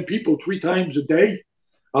 210 people 3 times a day,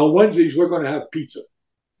 on Wednesdays, we're going to have pizza.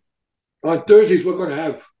 On Thursdays, we're going to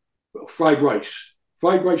have fried rice.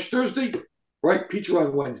 Fried rice Thursday, right? Pizza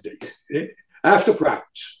on Wednesdays. After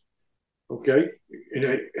practice. Okay?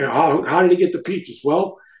 And how did they get the pizzas?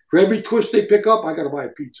 Well, for every twist they pick up, I got to buy a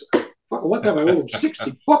pizza. Fucking one time I owed them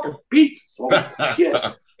 60 fucking pizzas. Oh,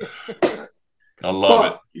 shit. I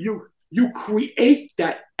love it. You create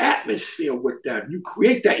that atmosphere with them. You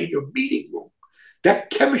create that in your meeting room. That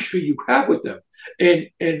chemistry you have with them. And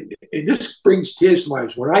this brings tears to my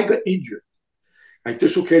eyes. When I got injured, I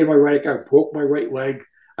dislocated my right leg. I broke my right leg.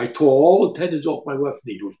 I tore all the tendons off my left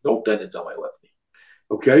knee. There was no tendons on my left knee.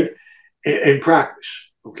 Okay? In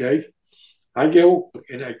practice. Okay? I go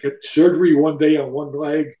and I get surgery one day on one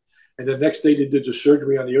leg, and the next day they did the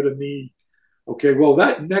surgery on the other knee. Okay, well,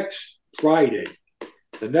 that next Friday,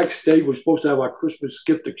 the next day we're supposed to have our Christmas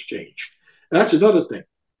gift exchange. And that's another thing.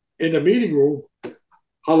 In the meeting room,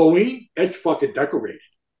 Halloween, it's fucking decorated.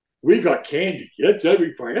 We got candy. It's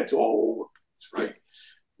every Friday. It's all over. Right?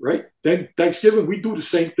 Right? Then Thanksgiving, we do the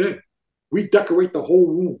same thing. We decorate the whole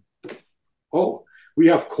room. Oh, we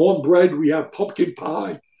have cornbread. We have pumpkin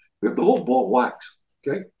pie. We have the whole ball of wax.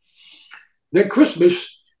 Okay? Then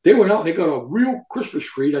Christmas, they went out and they got a real Christmas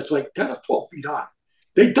tree that's like 10 or 12 feet high.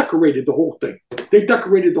 They decorated the whole thing. They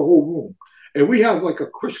decorated the whole room. And we have like a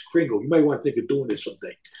Kris Kringle. You might want to think of doing this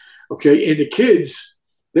someday. Okay? And the kids,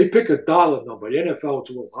 they pick a dollar number. The NFL, it's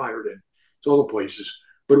a little higher than other places.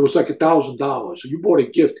 But it was like $1,000. So you bought a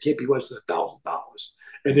gift, it can't be less than $1,000.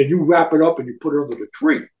 And then you wrap it up and you put it under the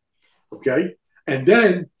tree. Okay? And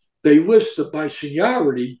then they list it by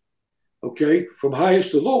seniority, okay, from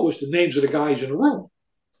highest to lowest, the names of the guys in the room.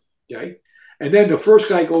 Okay? And then the first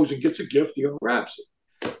guy goes and gets a gift, he unwraps it.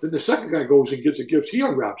 Then the second guy goes and gets a gift, he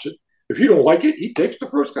unwraps it. If he don't like it, he takes the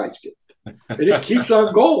first guy's gift. And it keeps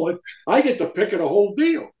on going. I get to pick of the whole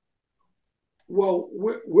deal. Well,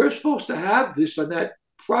 we're supposed to have this on that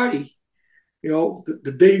Friday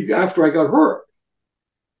the day after I got hurt.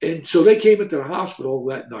 And so they came into the hospital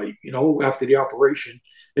that night, after the operation,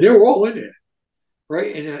 and they were all in there,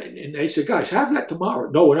 right? And they said, guys, have that tomorrow.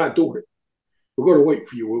 No, we're not doing it. We're going to wait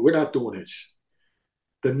for you. We're not doing this.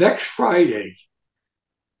 The next Friday,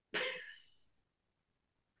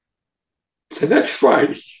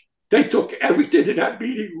 they took everything in that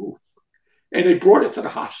meeting room and they brought it to the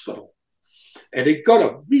hospital. And they got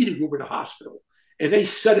a meeting room in the hospital and they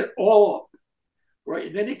set it all up, right?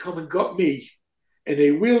 And then they come and got me and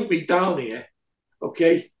they wheeled me down there,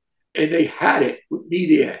 okay? And they had it with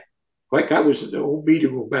me there, like I was in the old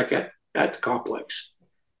meeting room back at the complex.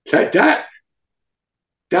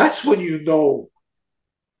 That's when you know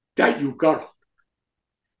that you got them,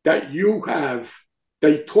 that you have,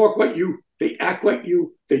 they talk like you, they act like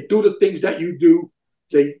you, they do the things that you do,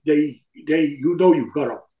 you know you've got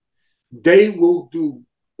them. They will do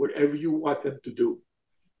whatever you want them to do.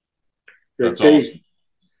 That's awesome.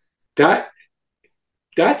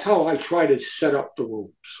 That's how I try to set up the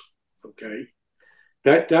rooms. Okay,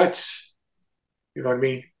 that's you know what I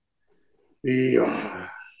mean.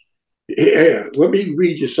 Let me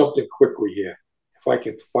read you something quickly here, if I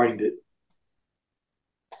can find it.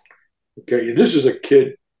 Okay, and this is a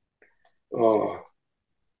kid. Let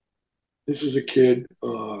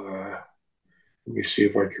me see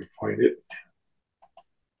if I can find it.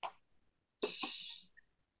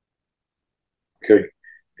 Okay.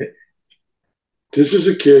 This is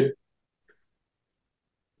a kid.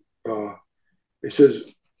 It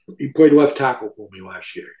says he played left tackle for me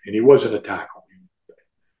last year, and he wasn't a tackle.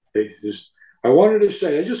 I wanted to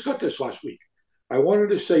say, I just got this last week. I wanted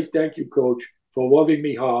to say thank you, Coach, for loving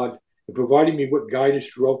me hard and providing me with guidance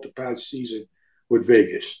throughout the past season with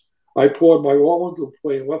Vegas. I poured my all into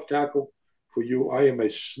playing left tackle for you. I am a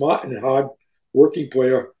smart and hard working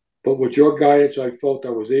player, but with your guidance, I felt I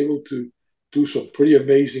was able to do some pretty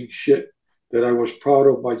amazing shit that I was proud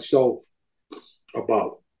of myself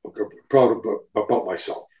about. About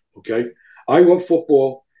myself. Okay, I love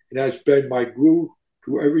football, and has been my glue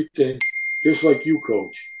to everything. Just like you,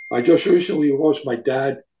 Coach. I just recently lost my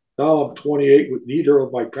dad. Now I'm 28 with neither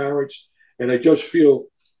of my parents, and I just feel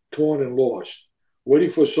torn and lost, waiting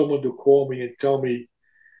for someone to call me and tell me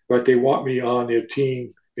that they want me on their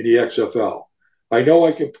team in the XFL. I know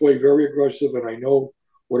I can play very aggressive, and I know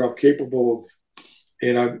what I'm capable of,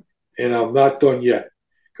 and I'm not done yet.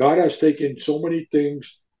 God has taken so many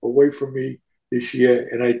things away from me this year,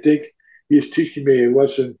 and I think He is teaching me a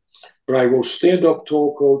lesson. But I will stand up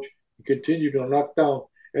tall, Coach, and continue to knock down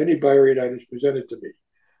any barrier that is presented to me.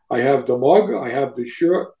 I have the mug, I have the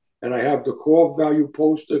shirt, and I have the core value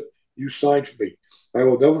poster you signed for me. I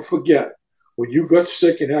will never forget when you got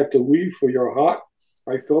sick and had to leave for your heart.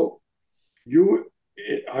 I felt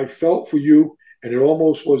for you, and it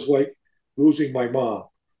almost was like losing my mom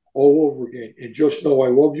all over again. And just know I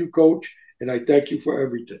love you, Coach, and I thank you for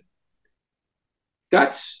everything.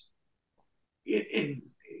 That's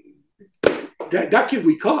that kid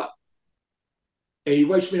we caught, and he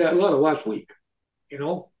writes me that letter last week.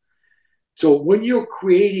 So when you're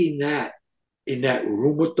creating that in that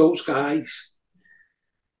room with those guys,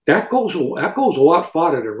 that goes a lot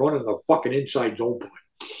farther than running a fucking inside zone play.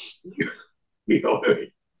 You know what I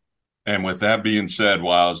mean? And with that being said,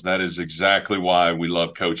 Wiles, that is exactly why we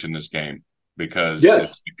love coaching this game, because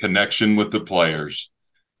it's the connection with the players,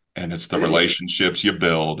 and it's the relationships you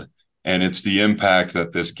build, and it's the impact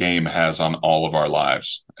that this game has on all of our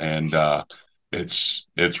lives. And it's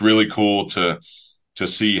really cool to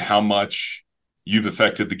see how much you've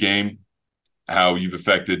affected the game, how you've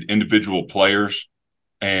affected individual players,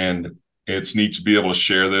 and it's neat to be able to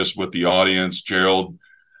share this with the audience. Gerald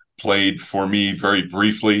played for me very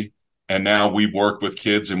briefly, and now we work with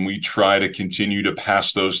kids and we try to continue to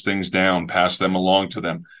pass those things down, pass them along to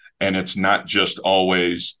them. And it's not just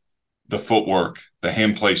always the footwork, the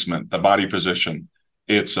hand placement, the body position.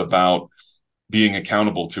 It's about being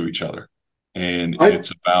accountable to each other. And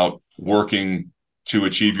it's about working to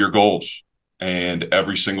achieve your goals. And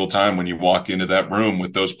every single time when you walk into that room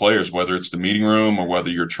with those players, whether it's the meeting room or whether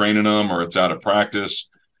you're training them or it's out of practice,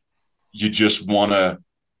 you just want to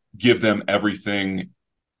give them everything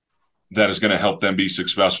that is going to help them be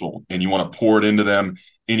successful. And you want to pour it into them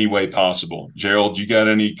any way possible. Gerald, you got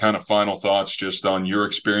any kind of final thoughts just on your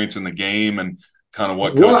experience in the game and kind of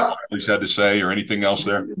what Coach Wylie's had to say, or anything else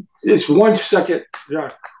there? Just 1 second.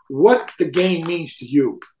 What the game means to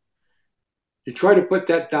you. You try to put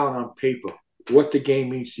that down on paper, what the game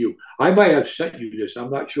means to you. I might have sent you this.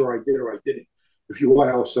 I'm not sure I did or I didn't. If you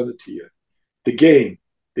want, I'll send it to you. The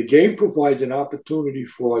game provides an opportunity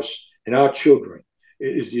for us and our children.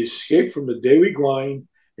 It is the escape from the daily grind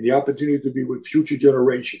and the opportunity to be with future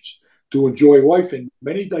generations, to enjoy life in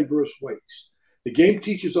many diverse ways. The game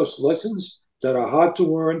teaches us lessons that are hard to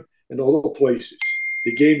learn in other places.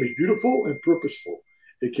 The game is beautiful and purposeful.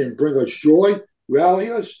 It can bring us joy, rally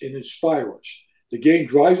us, and inspire us. The game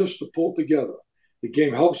drives us to pull together. The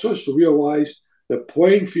game helps us to realize the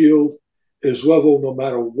playing field is level no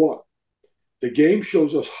matter what. The game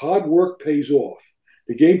shows us hard work pays off.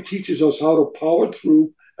 The game teaches us how to power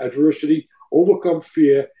through adversity, overcome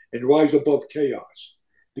fear, and rise above chaos.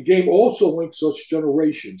 The game also links us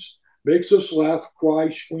generations, makes us laugh, cry,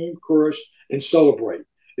 scream, curse, and celebrate.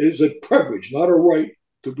 It is a privilege, not a right,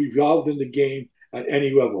 to be involved in the game at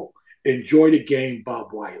any level. Enjoy the game,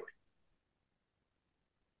 Bob Wylie.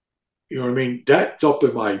 You know what I mean? That's up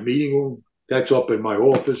in my meeting room. That's up in my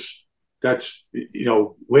office. That's,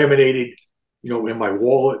 laminated, in my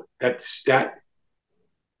wallet. That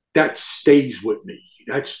stays with me.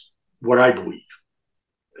 That's what I believe.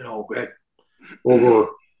 Over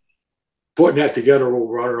putting that together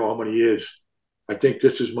over I don't know how many years. I think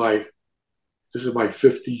this is my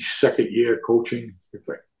 52nd year coaching.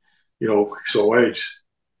 So it's,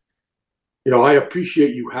 I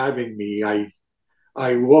appreciate you having me.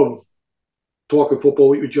 I love talking football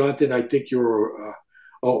with you, Jonathan. I think you're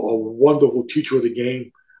a wonderful teacher of the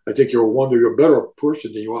game. I think you're a better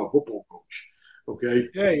person than you are a football coach. Okay.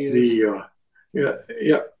 Yeah, he is.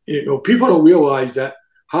 People don't realize that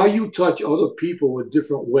how you touch other people in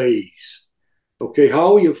different ways. Okay.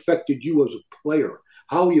 How he affected you as a player,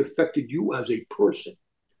 how he affected you as a person.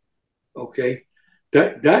 Okay.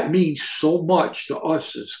 That means so much to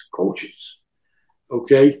us as coaches.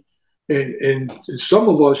 Okay. And some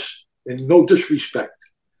of us, and no disrespect,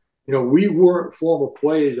 we weren't former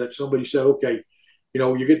players that somebody said, okay,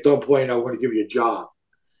 you get done playing, I want to give you a job.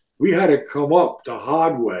 We had to come up the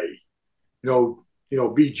hard way,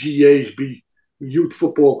 be GAs, be youth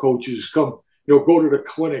football coaches, come, go to the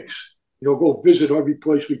clinics, go visit every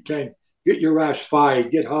place we can, get your ass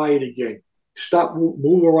fired, get hired again, stop,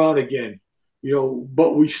 move around again,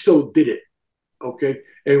 but we still did it, okay?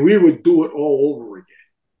 And we would do it all over again,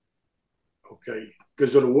 okay?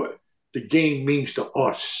 Because of what the game means to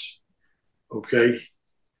us, okay?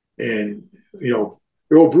 And,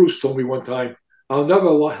 Earl Bruce told me one time, I'll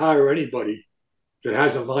never hire anybody that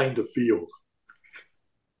hasn't lined the field.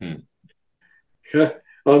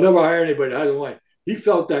 I'll never hire anybody that hasn't lined. He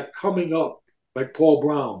felt that coming up, like Paul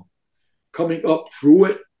Brown, coming up through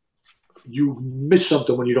it, you miss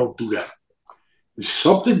something when you don't do that. There's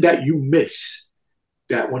something that you miss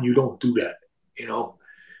that when you don't do that.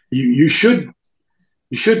 You should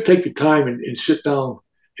take the time and sit down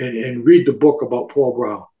and read the book about Paul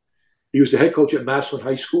Brown. He was the head coach at Massillon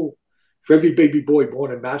High School. For every baby boy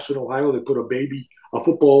born in Massillon, Ohio, they put a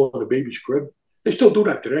football in a baby's crib. They still do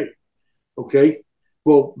that today. Okay?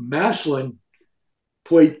 Well, Massillon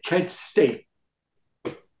played Kent State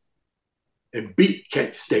and beat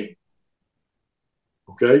Kent State.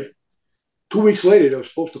 Okay? 2 weeks later, they were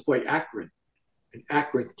supposed to play Akron, and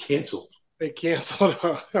Akron canceled. They canceled.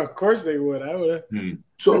 Of course they would. I would have.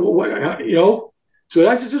 So, so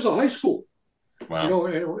that's just a high school. Wow.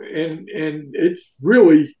 And it's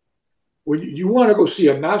really, when you want to go see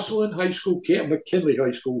a Massillon High School, Camp McKinley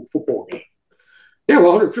High School football game, they have a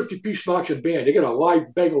 150-piece marching band. They got a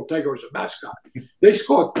live Bengal tiger as a mascot. They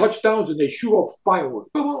score touchdowns and they shoot off fireworks.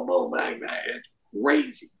 Boom, boom, bang, bang. It's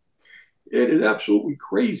crazy. It is absolutely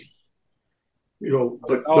crazy.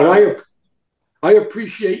 But I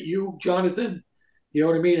appreciate you, Jonathan. You know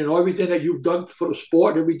what I mean? And everything that you've done for the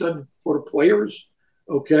sport, everything done for the players.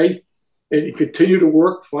 Okay. And you continue to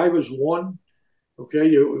work 5-1. Okay.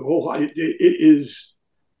 It is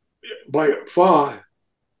by far,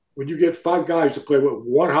 when you get 5 guys to play with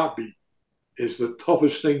one heartbeat, is the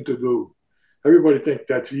toughest thing to do. Everybody thinks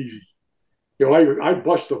that's easy. I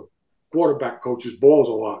bust the quarterback coach's balls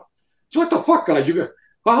a lot. So what the fuck, guys? You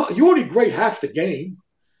only grade half the game,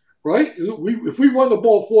 right? If we run the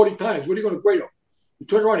ball 40 times, what are you going to grade them? You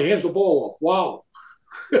turn around and hands the ball off. Wow.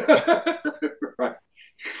 Right.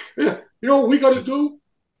 You know what we got to do,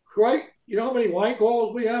 right? You know how many line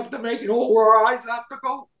calls we have to make? You know where our eyes have to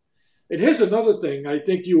go? And here's another thing. I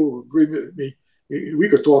think you will agree with me. We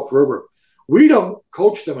could talk forever. We don't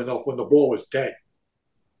coach them enough when the ball is dead.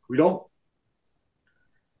 We don't.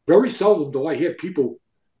 Very seldom do I hear people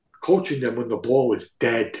coaching them when the ball is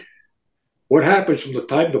dead. What happens from the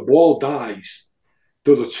time the ball dies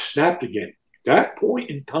till it's snapped again? That point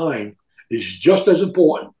in time is just as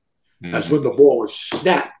important as when the ball is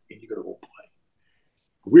snapped and you're going to go play.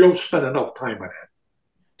 We don't spend enough time on that.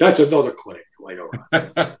 That's another clinic later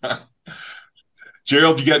on.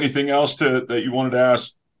 Gerald, you got anything else that you wanted to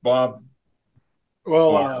ask Bob?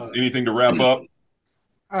 Well, anything to wrap up?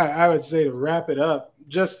 I would say to wrap it up,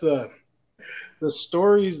 just the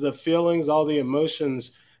stories, the feelings, all the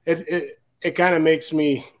emotions. It kind of makes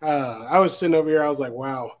me. I was sitting over here. I was like,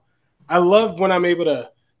 wow. I love when I'm able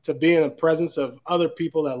to be in the presence of other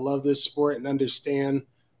people that love this sport and understand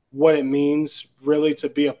what it means really to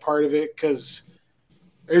be a part of it, because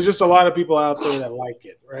there's just a lot of people out there that like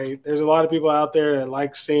it, right? There's a lot of people out there that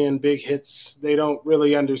like seeing big hits. They don't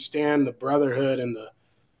really understand the brotherhood and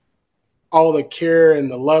all the care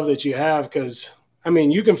and the love that you have, because I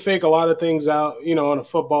mean, you can fake a lot of things out, on a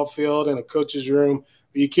football field in a coach's room,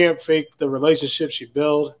 but you can't fake the relationships you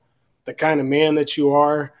build, the kind of man that you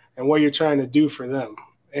are, and what you're trying to do for them.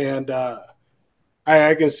 And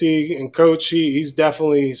I can see in Coach, he's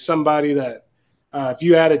definitely somebody that if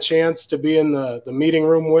you had a chance to be in the meeting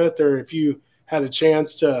room with, or if you had a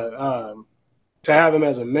chance to have him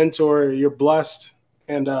as a mentor, you're blessed,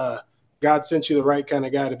 and God sent you the right kind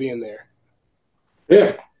of guy to be in there.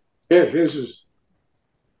 Yeah, this is.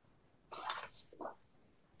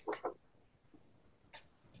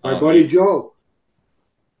 My buddy Joe.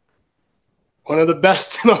 One of the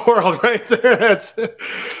best in the world right there. That's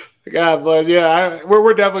God bless. Yeah,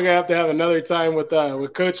 we're definitely going to have another time with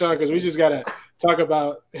Coach on, because we just got to talk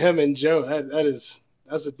about him and Joe.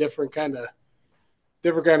 That's a different kind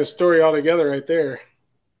of story altogether right there.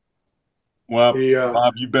 Well,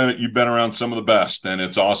 Bob, you've been around some of the best, and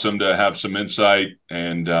it's awesome to have some insight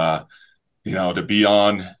and to be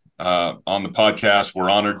on the podcast. We're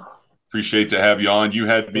honored. Appreciate to have you on. You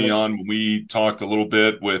had me on when we talked a little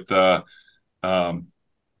bit with kind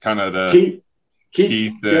of the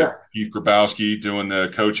Keith Grabowski doing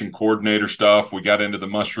the coaching coordinator stuff. We got into the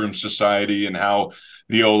Mushroom Society and how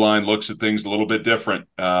the O-line looks at things a little bit different.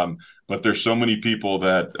 But there's so many people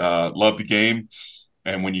that love the game.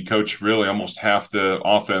 And when you coach really almost half the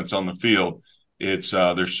offense on the field, it's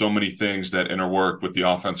there's so many things that interwork with the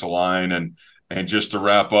offensive line. And just to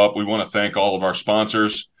wrap up, we want to thank all of our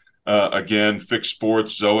sponsors. Again, Fix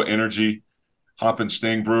Sports, Zoa Energy, Hop and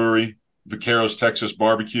Sting Brewery, Vaqueros Texas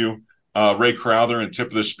Barbecue, Ray Crowther and Tip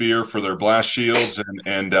of the Spear for their blast shields,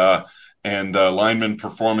 and Lineman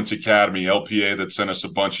Performance Academy, LPA, that sent us a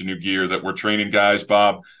bunch of new gear that we're training guys,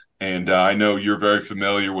 Bob. And I know you're very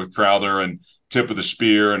familiar with Crowther and Tip of the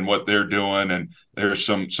Spear and what they're doing. And there's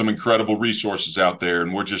some incredible resources out there.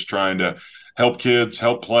 And we're just trying to help kids,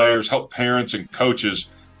 help players, help parents and coaches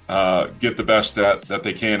get the best that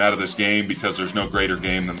they can out of this game, because there's no greater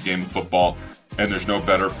game than the game of football, and there's no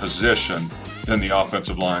better position than the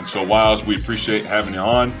offensive line. So, Wiles, we appreciate having you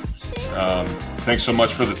on. Thanks so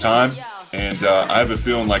much for the time. And I have a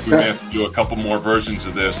feeling like we may have to do a couple more versions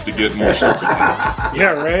of this to get more stuff.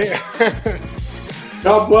 Yeah, right?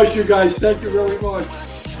 God bless you guys. Thank you very much.